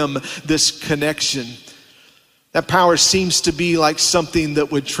of them this connection. That power seems to be like something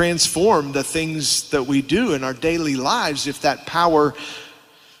that would transform the things that we do in our daily lives if that power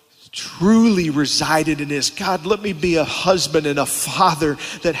truly resided in this. God, let me be a husband and a father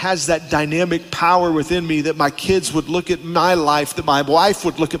that has that dynamic power within me, that my kids would look at my life, that my wife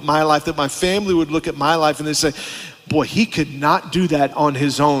would look at my life, that my family would look at my life and they say, boy, he could not do that on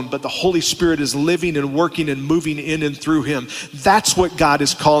his own, but the Holy Spirit is living and working and moving in and through him. That's what God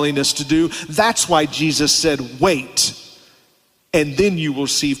is calling us to do. That's why Jesus said, wait, and then you will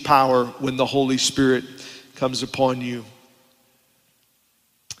receive power when the Holy Spirit comes upon you.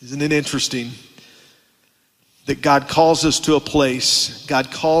 Isn't it interesting that God calls us to a place,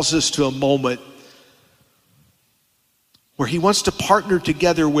 God calls us to a moment where he wants to partner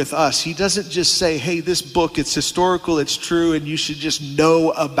together with us. He doesn't just say, hey, this book, it's historical, it's true, and you should just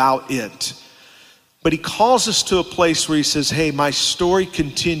know about it. But he calls us to a place where he says, hey, my story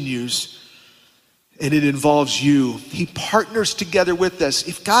continues and it involves you. He partners together with us.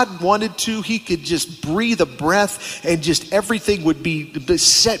 If God wanted to, he could just breathe a breath and just everything would be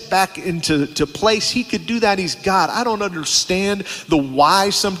set back into place. He could do that. He's God. I don't understand the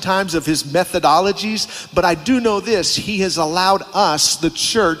why sometimes of his methodologies, but I do know this. He has allowed us, the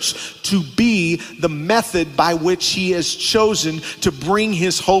church, to be the method by which he has chosen to bring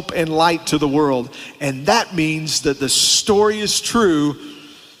his hope and light to the world. And that means that the story is true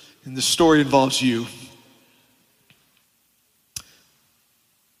and the story involves you.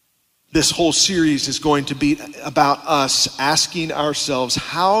 This whole series is going to be about us asking ourselves,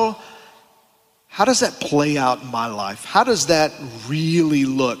 how does that play out in my life? How does that really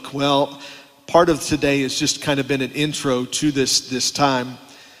look? Well, part of today has just kind of been an intro to this time.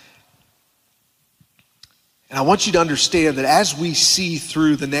 And I want you to understand that as we see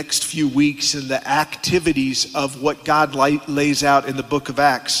through the next few weeks and the activities of what God lays out in the book of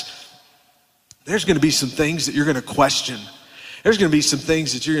Acts, there's going to be some things that you're going to question. There's going to be some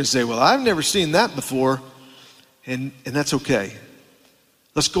things that you're going to say, well, I've never seen that before. And that's okay.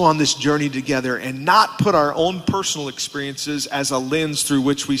 Let's go on this journey together and not put our own personal experiences as a lens through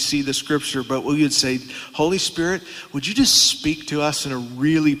which we see the scripture, but we would say, Holy Spirit, would you just speak to us in a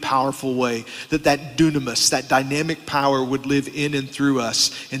really powerful way, that dunamis, that dynamic power would live in and through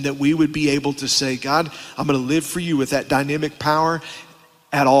us, and that we would be able to say, God, I'm going to live for you with that dynamic power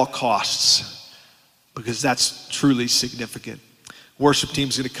at all costs, because that's truly significant. Worship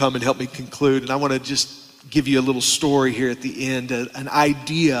team's going to come and help me conclude, and I want to just give you a little story here at the end, an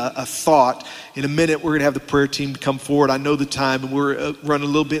idea, a thought. In a minute, we're going to have the prayer team come forward. I know the time, and we're running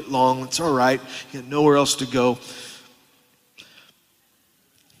a little bit long. It's all right. You got nowhere else to go.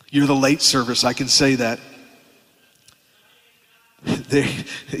 You're the late service. I can say that.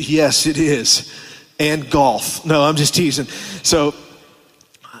 Yes, it is. And golf. No, I'm just teasing. So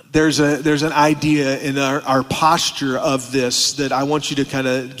there's an idea in our posture of this that I want you to kind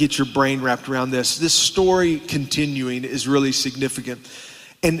of get your brain wrapped around this. This story continuing is really significant.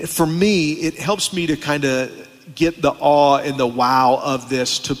 And for me, it helps me to kind of get the awe and the wow of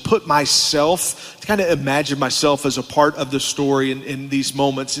this, to put myself, to kind of imagine myself as a part of the story in these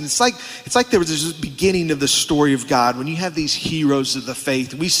moments. And it's like there was this beginning of the story of God, when you have these heroes of the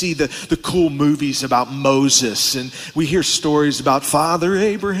faith. We see the cool movies about Moses, and we hear stories about Father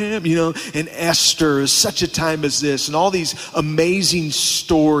Abraham, and Esther, such a time as this, and all these amazing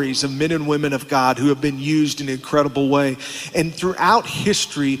stories of men and women of God who have been used in an incredible way. And throughout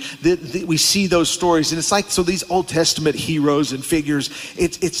history, we see those stories, and it's like, so these Old Testament heroes and figures,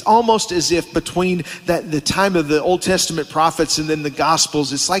 it's almost as if between the time of the Old Testament prophets and then the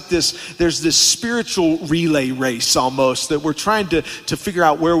Gospels, it's like there's this spiritual relay race almost, that we're trying to figure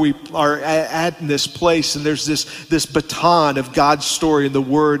out where we are at in this place. And there's this baton of God's story and the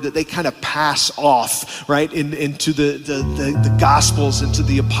Word that they kind of pass off, right, into the Gospels, into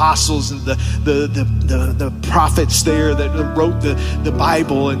the apostles and the prophets there that wrote the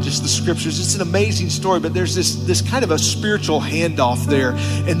Bible and just the scriptures. It's an amazing story, but there's this kind of a spiritual handoff there.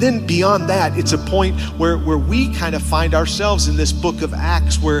 And then beyond that, it's a point where we kind of find ourselves in this book of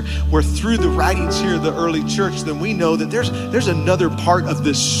Acts, where through the writings here of the early church, then we know that there's another part of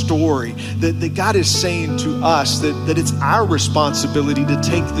this story that God is saying to us, that it's our responsibility to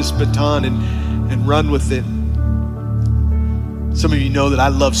take this baton and run with it. Some of you know that I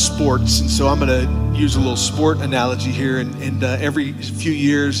love sports, and so I'm going to use a little sport analogy here. And every few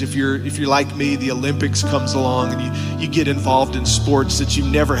years, if you're like me, the Olympics comes along, and you get involved in sports that you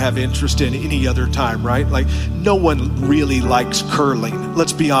never have interest in any other time, right? Like, no one really likes curling.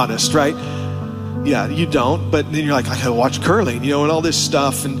 Let's be honest, right? Yeah, you don't, but then you're like, I gotta watch curling, and all this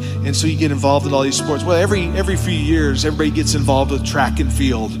stuff, and so you get involved in all these sports. Well, every few years, everybody gets involved with track and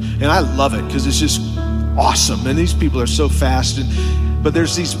field, and I love it because it's just awesome, and these people are so fast. But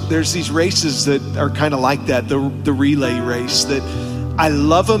there's these races that are kind of like that, the relay race, that I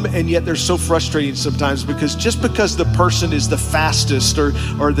love them, and yet they're so frustrating sometimes, because just because the person is the fastest or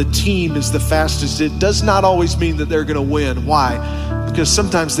the team is the fastest, it does not always mean that they're going to win. Why? Because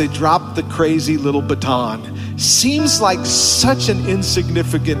sometimes they drop the crazy little baton. Seems like such an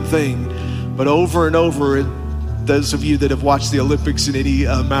insignificant thing, but over and over, those of you that have watched the Olympics in any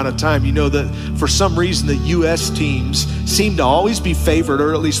amount of time, you know that for some reason the U.S. teams seem to always be favored,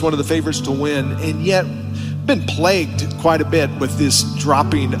 or at least one of the favorites to win, and yet been plagued quite a bit with this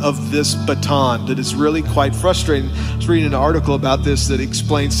dropping of this baton that is really quite frustrating. I was reading an article about this that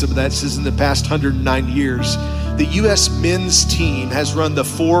explains some of that. It says in the past 109 years, the U.S. men's team has run the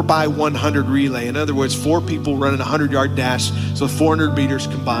 4x100 relay. In other words, 4 people running a 100-yard dash, so 400 meters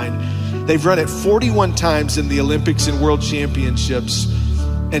combined. They've run it 41 times in the Olympics and World Championships.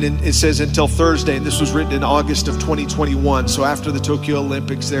 And it says until Thursday, and this was written in August of 2021, so after the Tokyo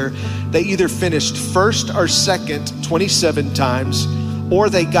Olympics there, they either finished first or second 27 times, or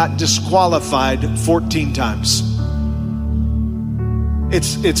they got disqualified 14 times.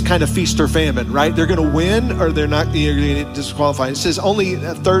 It's kind of feast or famine, right? They're going to win, or they're not going to get disqualified. It says only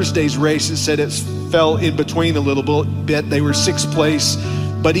Thursday's race, it said it fell in between a little bit. They were 6th place,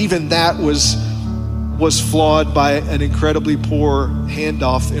 but even that was flawed by an incredibly poor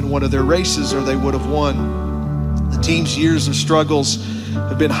handoff in one of their races, or they would have won. The team's years of struggles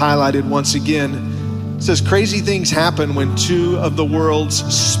have been highlighted once again. It says crazy things happen when 2 of the world's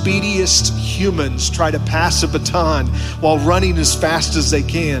speediest humans try to pass a baton while running as fast as they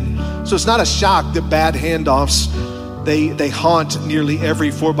can. So it's not a shock that bad handoffs, they haunt nearly every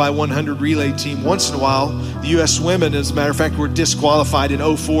 4x100 relay team. Once in a while, the U.S. women, as a matter of fact, were disqualified in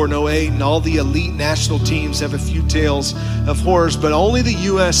 04 and 08, and all the elite national teams have a few tales of horrors, but only the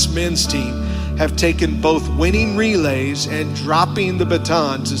U.S. men's team have taken both winning relays and dropping the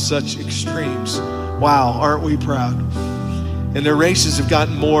baton to such extremes. Wow, aren't we proud? And their races have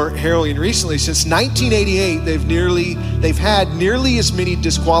gotten more harrowing recently. Since 1988, they've had nearly as many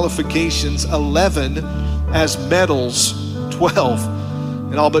disqualifications, 11, as medals, 12.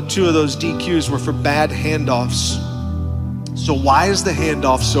 And all but 2 of those DQs were for bad handoffs. So why is the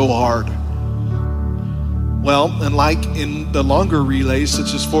handoff so hard? Well, unlike in the longer relays,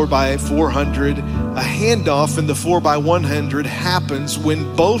 such as 4x400, a handoff in the 4x100 happens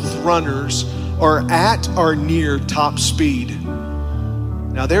when both runners are at or near top speed.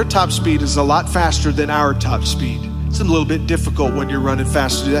 Now, their top speed is a lot faster than our top speed. It's a little bit difficult when you're running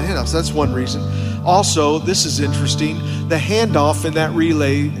fast to do that handoff. So that's one reason. Also, this is interesting, the handoff in that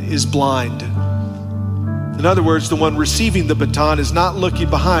relay is blind. In other words, the one receiving the baton is not looking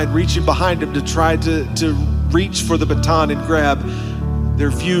behind, reaching behind him to try to reach for the baton and grab. Their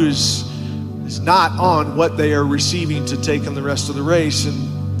view is not on what they are receiving to take on the rest of the race.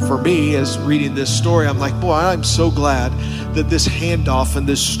 And for me, as reading this story, I'm like, boy, I'm so glad that this handoff and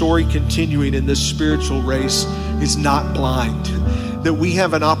this story continuing in this spiritual race is not blind. That we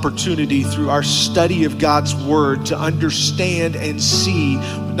have an opportunity through our study of God's Word to understand and see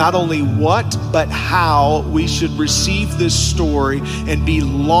not only what, but how we should receive this story and be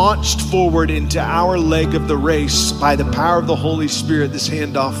launched forward into our leg of the race by the power of the Holy Spirit. This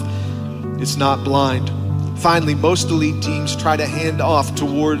handoff is not blind. Finally, most elite teams try to hand off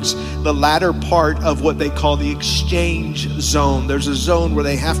towards the latter part of what they call the exchange zone. There's a zone where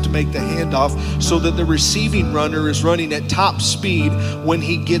they have to make the handoff so that the receiving runner is running at top speed when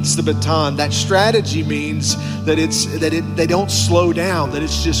he gets the baton. That strategy means that they don't slow down, that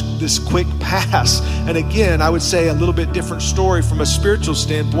it's just this quick pass. And again, I would say a little bit different story from a spiritual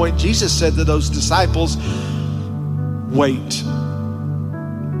standpoint. Jesus said to those disciples, wait.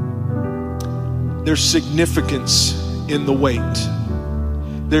 There's significance in the wait.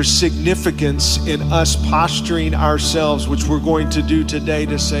 There's significance in us posturing ourselves, which we're going to do today,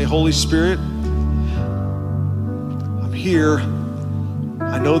 to say, Holy Spirit, I'm here.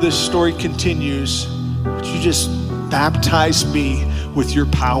 I know this story continues. Would you just baptize me with your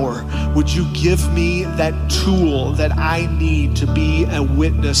power? Would you give me that tool that I need to be a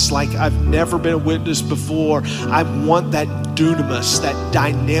witness like I've never been a witness before? I want that dunamis, that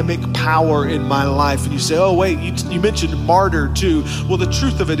dynamic power in my life. And you say, oh wait, you mentioned martyr too. Well, the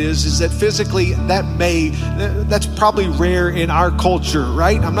truth of it is that physically that's probably rare in our culture,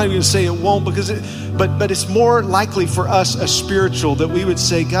 right? I'm not even gonna say it won't, because but it's more likely for us a spiritual, that we would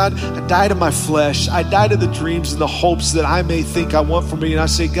say, God, I died to my flesh. I died to the dreams and the hopes that I may think I want for me. And I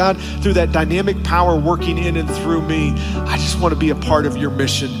say, God, through that dynamic power working in and through me, I just want to be a part of your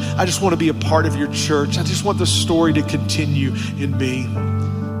mission. I just want to be a part of your church. I just want the story to continue in me.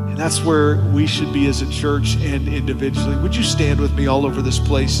 And that's where we should be as a church and individually. Would you stand with me all over this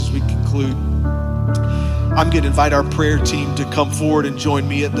place as we conclude? I'm going to invite our prayer team to come forward and join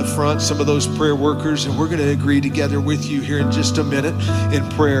me at the front, some of those prayer workers, and we're going to agree together with you here in just a minute in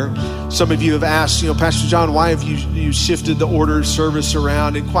prayer. Some of you have asked, Pastor John, why have you shifted the order of service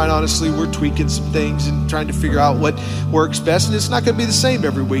around? And quite honestly, we're tweaking some things and trying to figure out what works best. And it's not going to be the same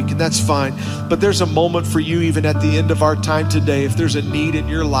every week, and that's fine. But there's a moment for you even at the end of our time today. If there's a need in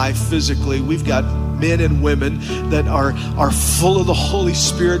your life physically, we've got men and women that are full of the Holy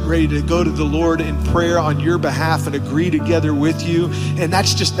Spirit, ready to go to the Lord in prayer on your behalf and agree together with you. And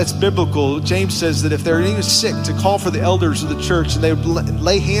that's biblical. James says that if they're even sick, to call for the elders of the church, and they would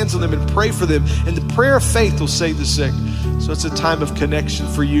lay hands on them and pray for them. And the prayer of faith will save the sick. So it's a time of connection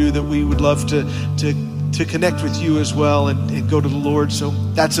for you that we would love to connect with you as well and go to the Lord. So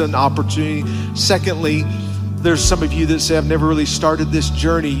that's an opportunity. Secondly, there's some of you that say, I've never really started this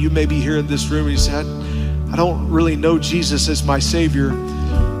journey. You may be here in this room and you say, I don't really know Jesus as my Savior.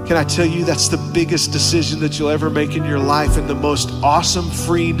 Can I tell you, that's the biggest decision that you'll ever make in your life, and the most awesome,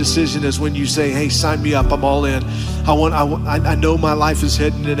 freeing decision is when you say, hey, sign me up, I'm all in. I know my life is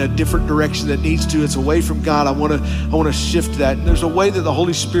heading in a different direction that needs to. It's away from God. I want to shift that. And there's a way that the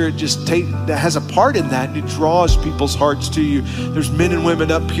Holy Spirit that has a part in that, and it draws people's hearts to you. There's men and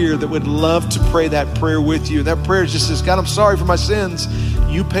women up here that would love to pray that prayer with you. And that prayer just says, God, I'm sorry for my sins.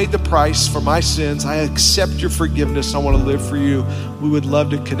 You paid the price for my sins. I accept your forgiveness. I want to live for you. We would love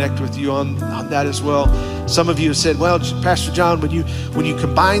to connect with you on that as well. Some of you have said, well, Pastor John, when you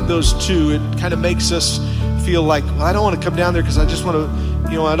combine those two, it kind of makes us feel like, well, I don't want to come down there because I just want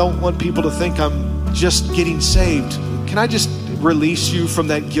to, I don't want people to think I'm just getting saved. Can I just release you from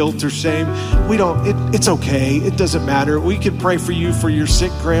that guilt or shame? It's okay. It doesn't matter. We can pray for you for your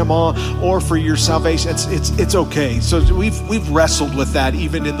sick grandma or for your salvation. It's okay. So we've wrestled with that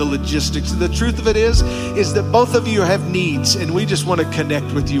even in the logistics. The truth of it is that both of you have needs, and we just want to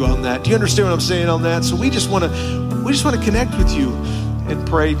connect with you on that. Do you understand what I'm saying on that? So we just want to connect with you and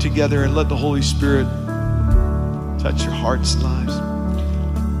pray together and let the Holy Spirit touch your hearts and lives.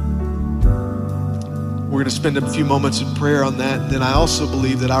 We're going to spend a few moments in prayer on that. And then I also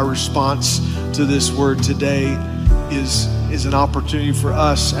believe that our response to this word today is an opportunity for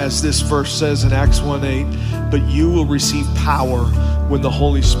us, as this verse says in Acts 1:8, but you will receive power when the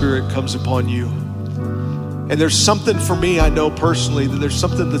Holy Spirit comes upon you. And there's something for me, I know personally, that there's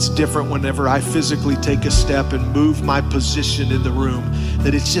something that's different whenever I physically take a step and move my position in the room.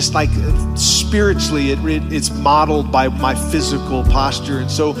 That it's just like spiritually, it's modeled by my physical posture.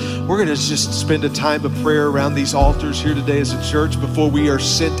 And so we're going to just spend a time of prayer around these altars here today as a church before we are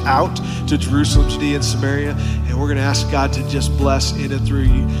sent out to Jerusalem, Judea, and Samaria. And we're going to ask God to just bless in and through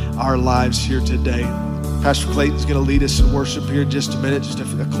our lives here today. Pastor Clayton's going to lead us in worship here in just a minute, just a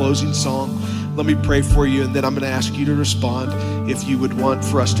closing song. Let me pray for you, and then I'm going to ask you to respond if you would want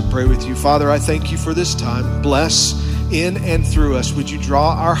for us to pray with you. Father, I thank you for this time. Bless in and through us. Would you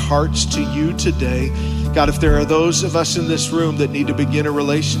draw our hearts to you today? God, if there are those of us in this room that need to begin a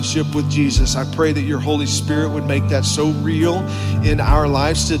relationship with Jesus, I pray that your Holy Spirit would make that so real in our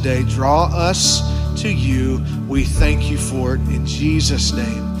lives today. Draw us to you. We thank you for it in Jesus'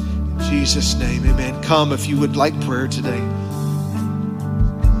 name. In Jesus' name, amen. Come if you would like prayer today.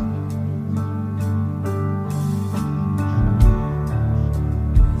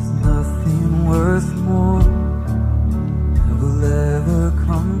 Worth more that will ever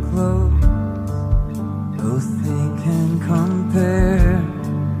come close. Nothing can compare.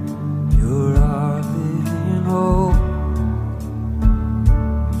 You're our living hope.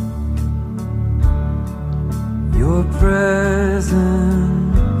 Your presence,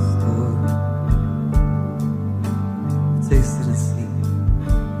 Lord. Taste it and see.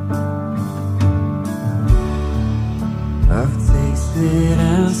 I've tasted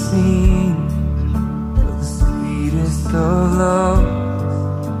and seen of love,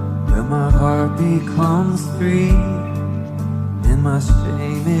 where my heart becomes free and my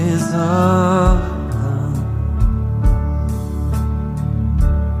shame is undone.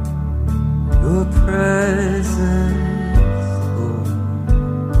 Your presence, Lord.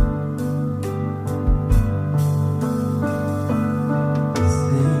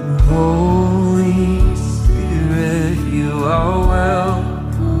 Sing, Holy Spirit, you are welcome.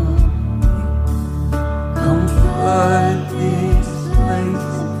 Flood this place,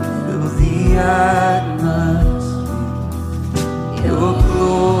 fill the atmosphere. Your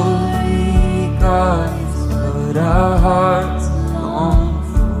glory, God, is what our hearts long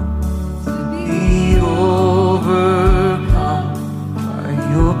for. To be overcome by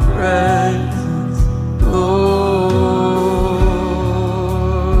your presence, Lord.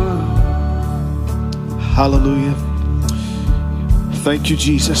 Hallelujah. Thank you,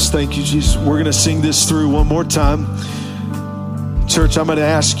 Jesus. Thank you, Jesus. We're going to sing this through one more time. Church, I'm going to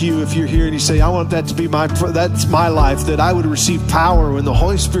ask you, if you're here and you say, I want that to be that's my life, that I would receive power when the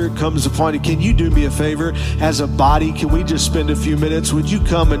Holy Spirit comes upon you. Can you do me a favor as a body? Can we just spend a few minutes? Would you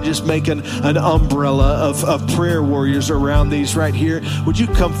come and just make an umbrella of prayer warriors around these right here? Would you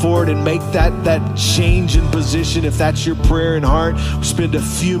come forward and make that change in position if that's your prayer and heart? Spend a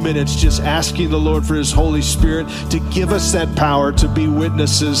few minutes just asking the Lord for His Holy Spirit to give us that power to be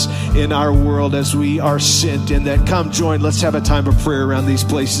witnesses in our world as we are sent in that. Come join. Let's have a time of prayer around these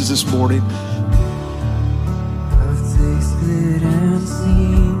places this morning. I've tasted and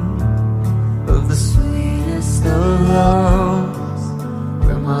seen of the sweetest of loves,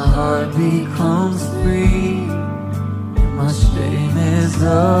 where my heart becomes free and my shame is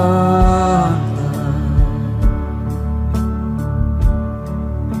undone.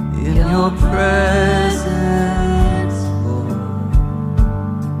 In your presence, Lord,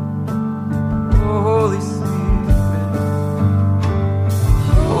 Holy Spirit.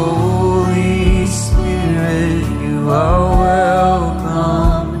 Holy Spirit, you are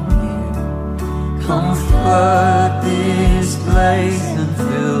welcome here. Come flood this place and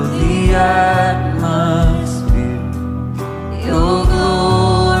fill the atmosphere. Your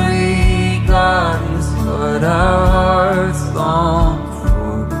glory, God, is what our hearts long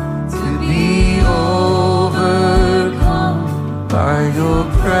for, to be overcome by your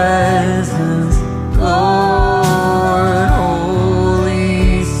presence, Lord.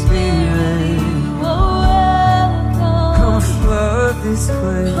 This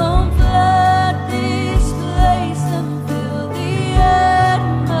place. Come flood this place and fill the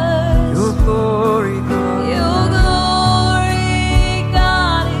atmosphere. Your glory, God. Your glory,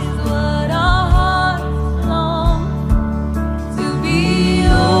 God, is what our hearts long to be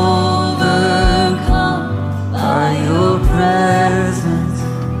overcome by your presence,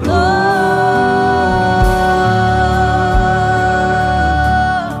 Lord.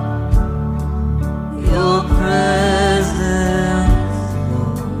 Your presence.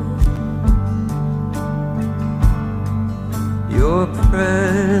 Your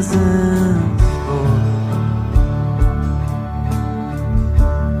presence, Lord.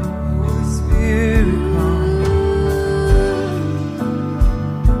 Holy Spirit, come.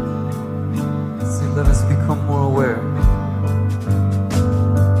 See, let us become more aware.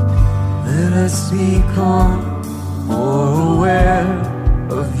 Let us become more aware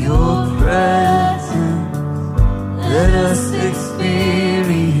of your presence. Let us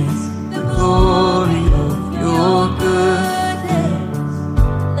experience the glory of your goodness.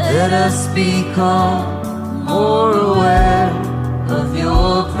 Let us become more aware of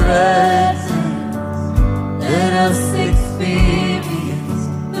your presence. Let us experience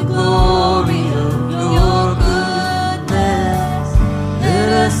the glory of your goodness. Let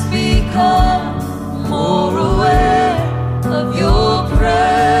us become more aware of your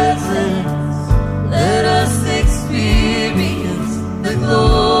presence. Let us experience the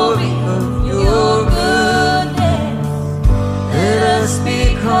glory of your goodness. Let us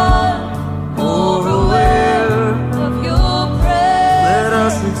become more aware of your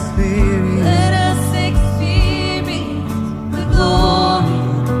presence. Let us experience the glory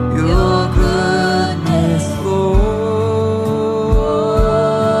of your goodness, Lord.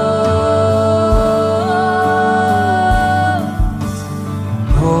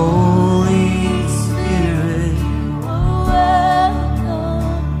 Holy Spirit, you are welcome.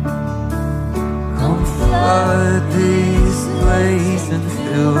 Come flood this place and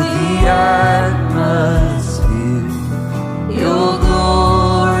fill the atmosphere. Your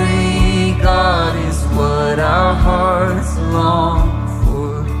glory, God, is what our hearts long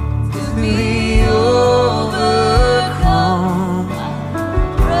for, to be overcome.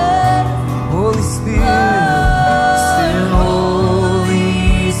 Holy Spirit, sing,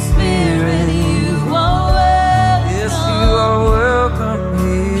 Holy Spirit, you are welcome. Yes, you are welcome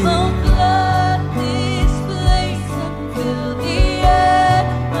here. Come flood this place and fill the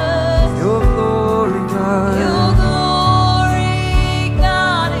atmosphere. Your glory, God. Your glory,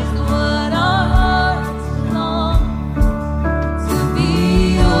 God, is what our hearts long to be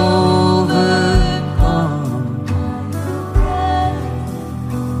overcome by your presence,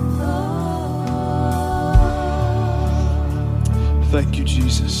 Lord. Thank you,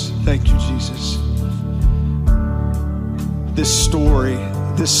 Jesus. Thank you, Jesus. This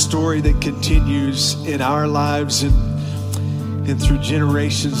story that continues in our lives and through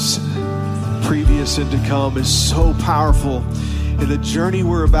generations previous and to come is so powerful. in the journey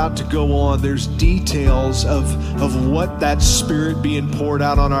we're about to go on, there's details of what that Spirit being poured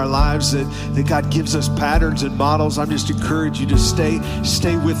out on our lives, that God gives us patterns and models. I'm just encourage you to stay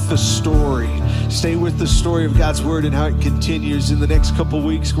with the story. Stay with the story of God's Word and how it continues. In the next couple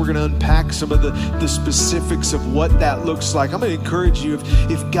weeks, we're going to unpack some of the specifics of what that looks like. I'm going to encourage you,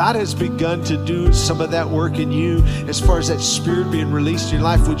 if God has begun to do some of that work in you, as far as that Spirit being released in your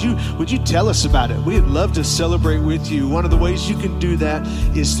life, would you tell us about it? We'd love to celebrate with you. One of the ways you can do that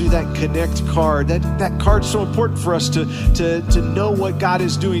is through that Connect card. That card's so important for us to know what God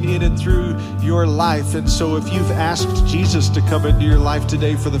is doing in and through your life. And so if you've asked Jesus to come into your life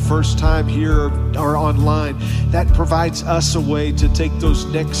today for the first time here or online, that provides us a way to take those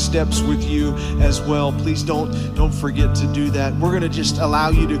next steps with you as well. Please don't forget to do that. We're going to just allow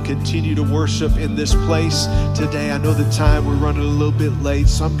you to continue to worship in this place today. I know the time, we're running a little bit late,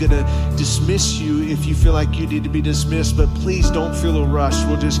 so I'm going to dismiss you if you feel like you need to be dismissed, but please don't feel a rush.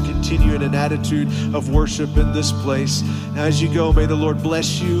 We'll just continue in an attitude of worship in this place. Now, as you go, may the Lord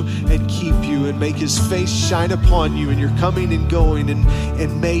bless you and keep you and make His face shine upon you, and you're coming and going,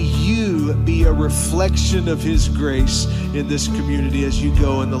 and may you be a reflection of His grace in this community as you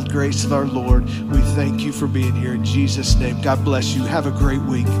go in the grace of our Lord. We thank you for being here in Jesus' name. God bless you. Have a great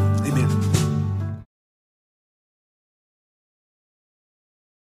week. Amen.